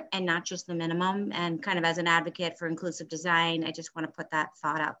more and not just the minimum? And kind of as an advocate for inclusive design, I just want to put that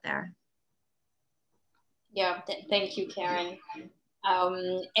thought out there. Yeah, thank you, Karen.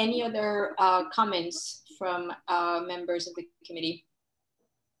 Any other comments from members of the committee?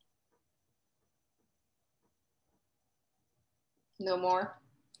 No more?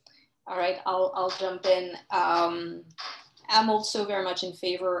 All right, I'll jump in. I'm also very much in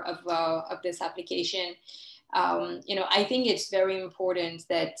favor of this application. I think it's very important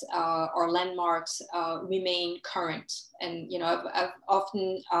that our landmarks remain current. And, I've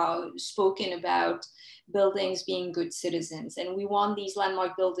often spoken about buildings being good citizens, and we want these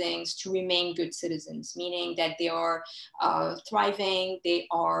landmark buildings to remain good citizens, meaning that they are thriving, they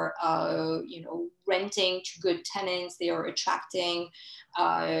are, renting to good tenants, they are attracting,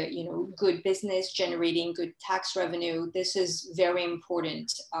 good business, generating good tax revenue. This is very important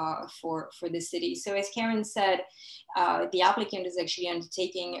for the city. So as Karen said, the applicant is actually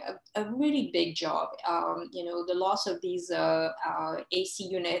undertaking a really big job. The loss of these AC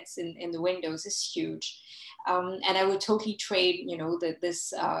units in the windows is huge. And I would totally trade,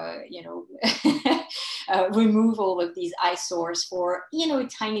 removal of these eyesores for, a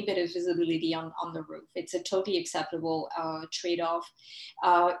tiny bit of visibility on the roof. It's a totally acceptable trade-off.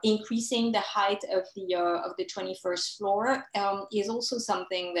 Increasing the height of the 21st floor is also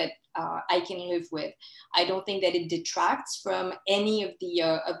something that I can live with. I don't think that it detracts from any of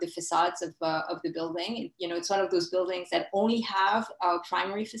the facades of the building. You know, it's one of those buildings that only have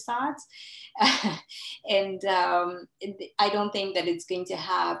primary facades, and I don't think that it's going to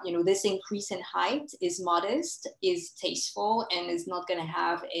have, you know, this increase in height is modest, is tasteful, and is not going to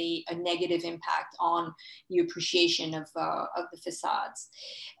have a negative impact on the appreciation of the facades.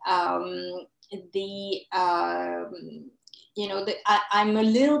 You know, I'm a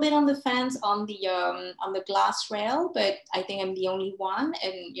little bit on the fence on the glass rail, but I think I'm the only one,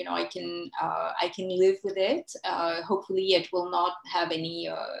 and you know, I can live with it. Hopefully, it will not have any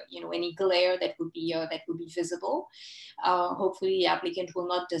you know, any glare that would be visible. Hopefully, the applicant will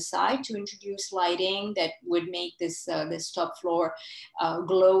not decide to introduce lighting that would make this top floor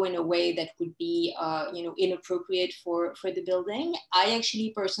glow in a way that would be you know, inappropriate for the building. I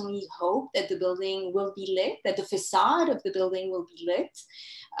actually personally hope that the building will be lit, that the facade of the building will be lit.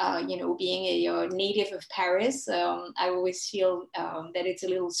 You know, being a native of Paris, I always feel that it's a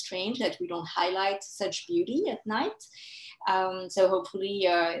little strange that we don't highlight such beauty at night. So hopefully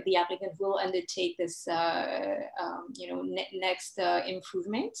the applicant will undertake this, you know, next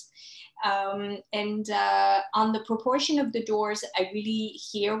improvement. And on the proportion of the doors, I really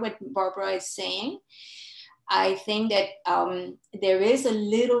hear what Barbara is saying. I think that there is a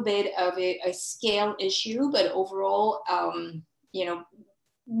little bit of a scale issue, but overall, you know,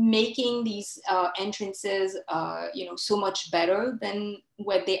 making these entrances, you know, so much better than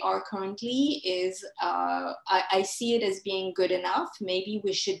what they are currently is, I see it as being good enough. Maybe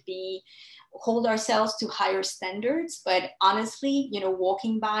we should hold ourselves to higher standards, but honestly, you know,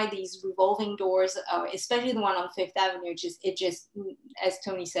 walking by these revolving doors, especially the one on Fifth Avenue, it just, as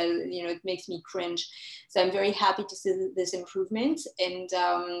Tony said, you know, it makes me cringe. So I'm very happy to see this improvement, and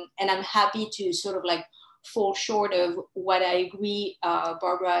I'm happy to sort of like fall short of what I agree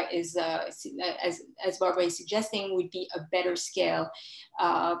Barbara is, as Barbara is suggesting, would be a better scale,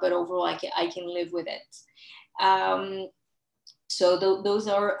 but overall I can live with it. So those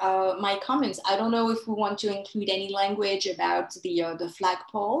are my comments. I don't know if we want to include any language about the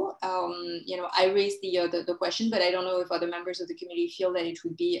flagpole. You know, I raised the question, but I don't know if other members of the committee feel that it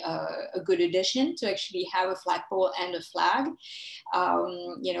would be a good addition to actually have a flagpole and a flag.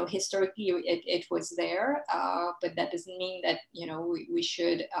 You know, historically it was there, but that doesn't mean that, you know, we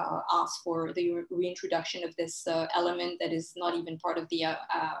should ask for the reintroduction of this element that is not even part of the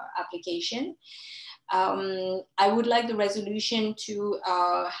application. I would like the resolution to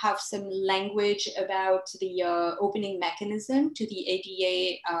have some language about the opening mechanism to the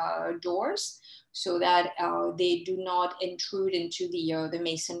ADA doors, so that they do not intrude into the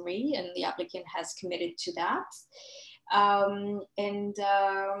masonry, and the applicant has committed to that.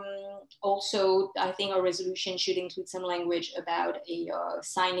 Also, I think our resolution should include some language about a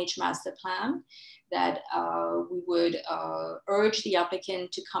signage master plan that we would urge the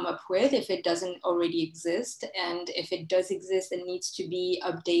applicant to come up with if it doesn't already exist. And if it does exist and needs to be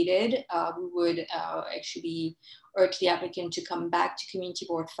updated, we would actually urge the applicant to come back to Community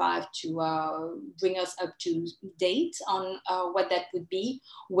Board 5 to bring us up to date on what that would be,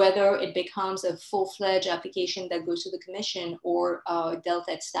 whether it becomes a full-fledged application that goes to the commission or dealt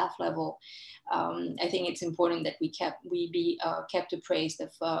at staff level. I think it's important that we be kept appraised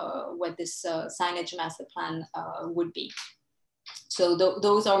of what this signage master plan would be. So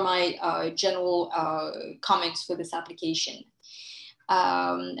those are my general comments for this application.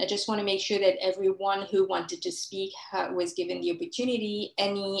 I just want to make sure that everyone who wanted to speak was given the opportunity.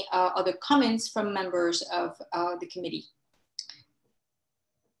 Any other comments from members of the committee?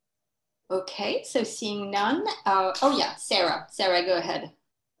 Okay, so seeing none. Oh yeah, Sarah, go ahead.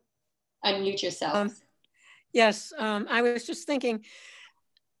 Unmute yourself. Yes, I was just thinking,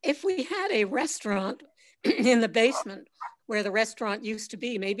 if we had a restaurant in the basement where the restaurant used to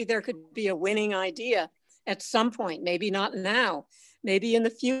be, maybe there could be a winning idea at some point, maybe not now, maybe in the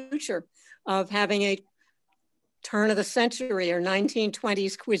future, of having a turn of the century or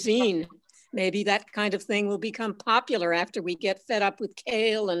 1920s cuisine. Maybe that kind of thing will become popular after we get fed up with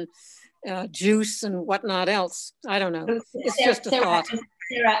kale and juice and whatnot else. I don't know. It's just a thought.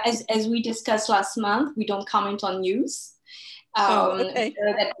 Sarah, as we discussed last month, we don't comment on news. Okay.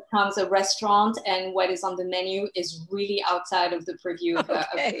 So that becomes a restaurant, and what is on the menu is really outside of the purview of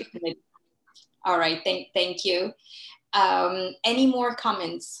the committee. All right, thank you. Any more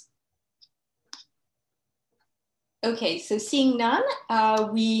comments? Okay, so seeing none,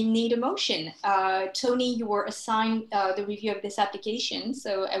 we need a motion. Tony, you were assigned the review of this application,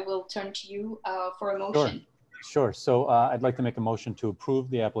 so I will turn to you for a motion. Sure. So I'd like to make a motion to approve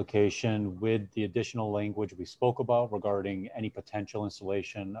the application with the additional language we spoke about regarding any potential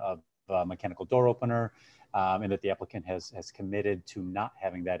installation of a mechanical door opener, and that the applicant has committed to not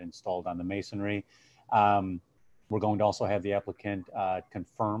having that installed on the masonry. We're going to also have the applicant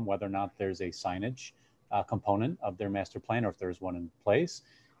confirm whether or not there's a signage component of their master plan, or if there's one in place.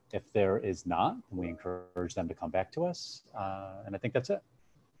 If there is not, we encourage them to come back to us. And I think that's it.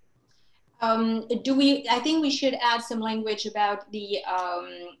 I think we should add some language about the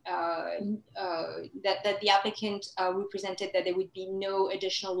that the applicant represented that there would be no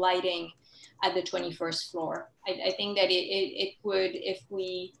additional lighting at the 21st floor. I think that it would, if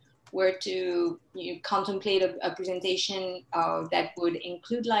we were to contemplate a presentation that would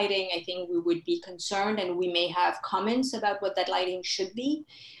include lighting, I think we would be concerned, and we may have comments about what that lighting should be.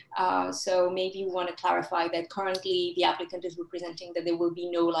 So maybe we want to clarify that currently the applicant is representing that there will be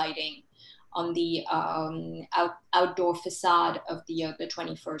no lighting on the outdoor facade of the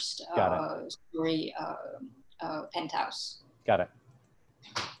 21st story penthouse. Got it.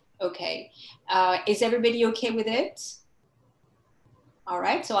 Okay. Is everybody okay with it? All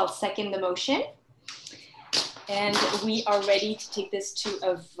right, so I'll second the motion. And we are ready to take this to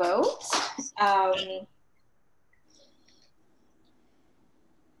a vote.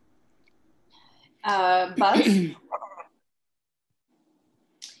 Buzz?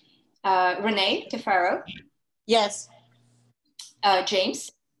 Renee Tefaro? Yes.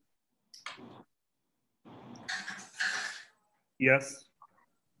 James? Yes.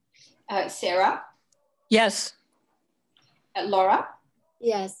 Sarah? Yes. Laura?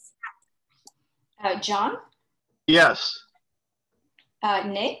 Yes. John? Yes.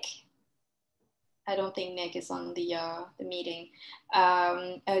 Nick? I don't think Nick is on the meeting.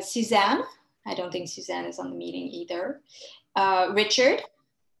 Suzanne? I don't think Suzanne is on the meeting either. Richard?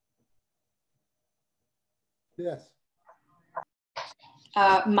 Yes.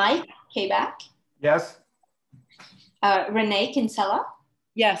 Mike Kabak? Yes. Renee Kinsella?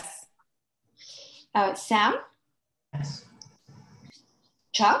 Yes. Sam? Yes.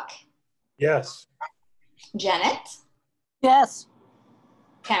 Chuck? Yes. Janet? Yes.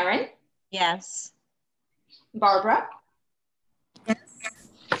 Karen? Yes. Barbara? Yes.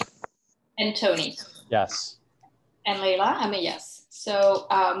 And Tony? Yes. And Leila? I'm a yes. So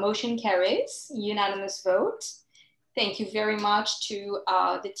motion carries, unanimous vote. Thank you very much to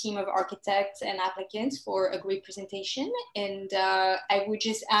the team of architects and applicants for a great presentation. And I would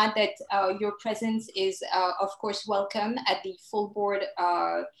just add that your presence is, of course, welcome at the full board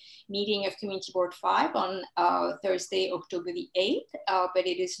meeting of Community Board 5 on Thursday, October the 8th, but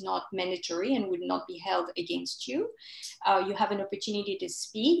it is not mandatory and would not be held against you. You have an opportunity to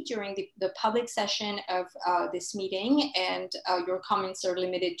speak during the public session of this meeting, and your comments are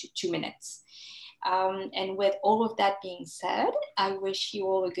limited to 2 minutes. And with all of that being said, I wish you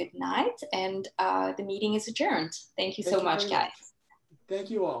all a good night, and the meeting is adjourned. Thank you so much, guys.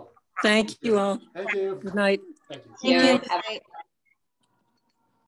 Thank you all. Thank you all. Thank you. Good night. Thank you. Thank you.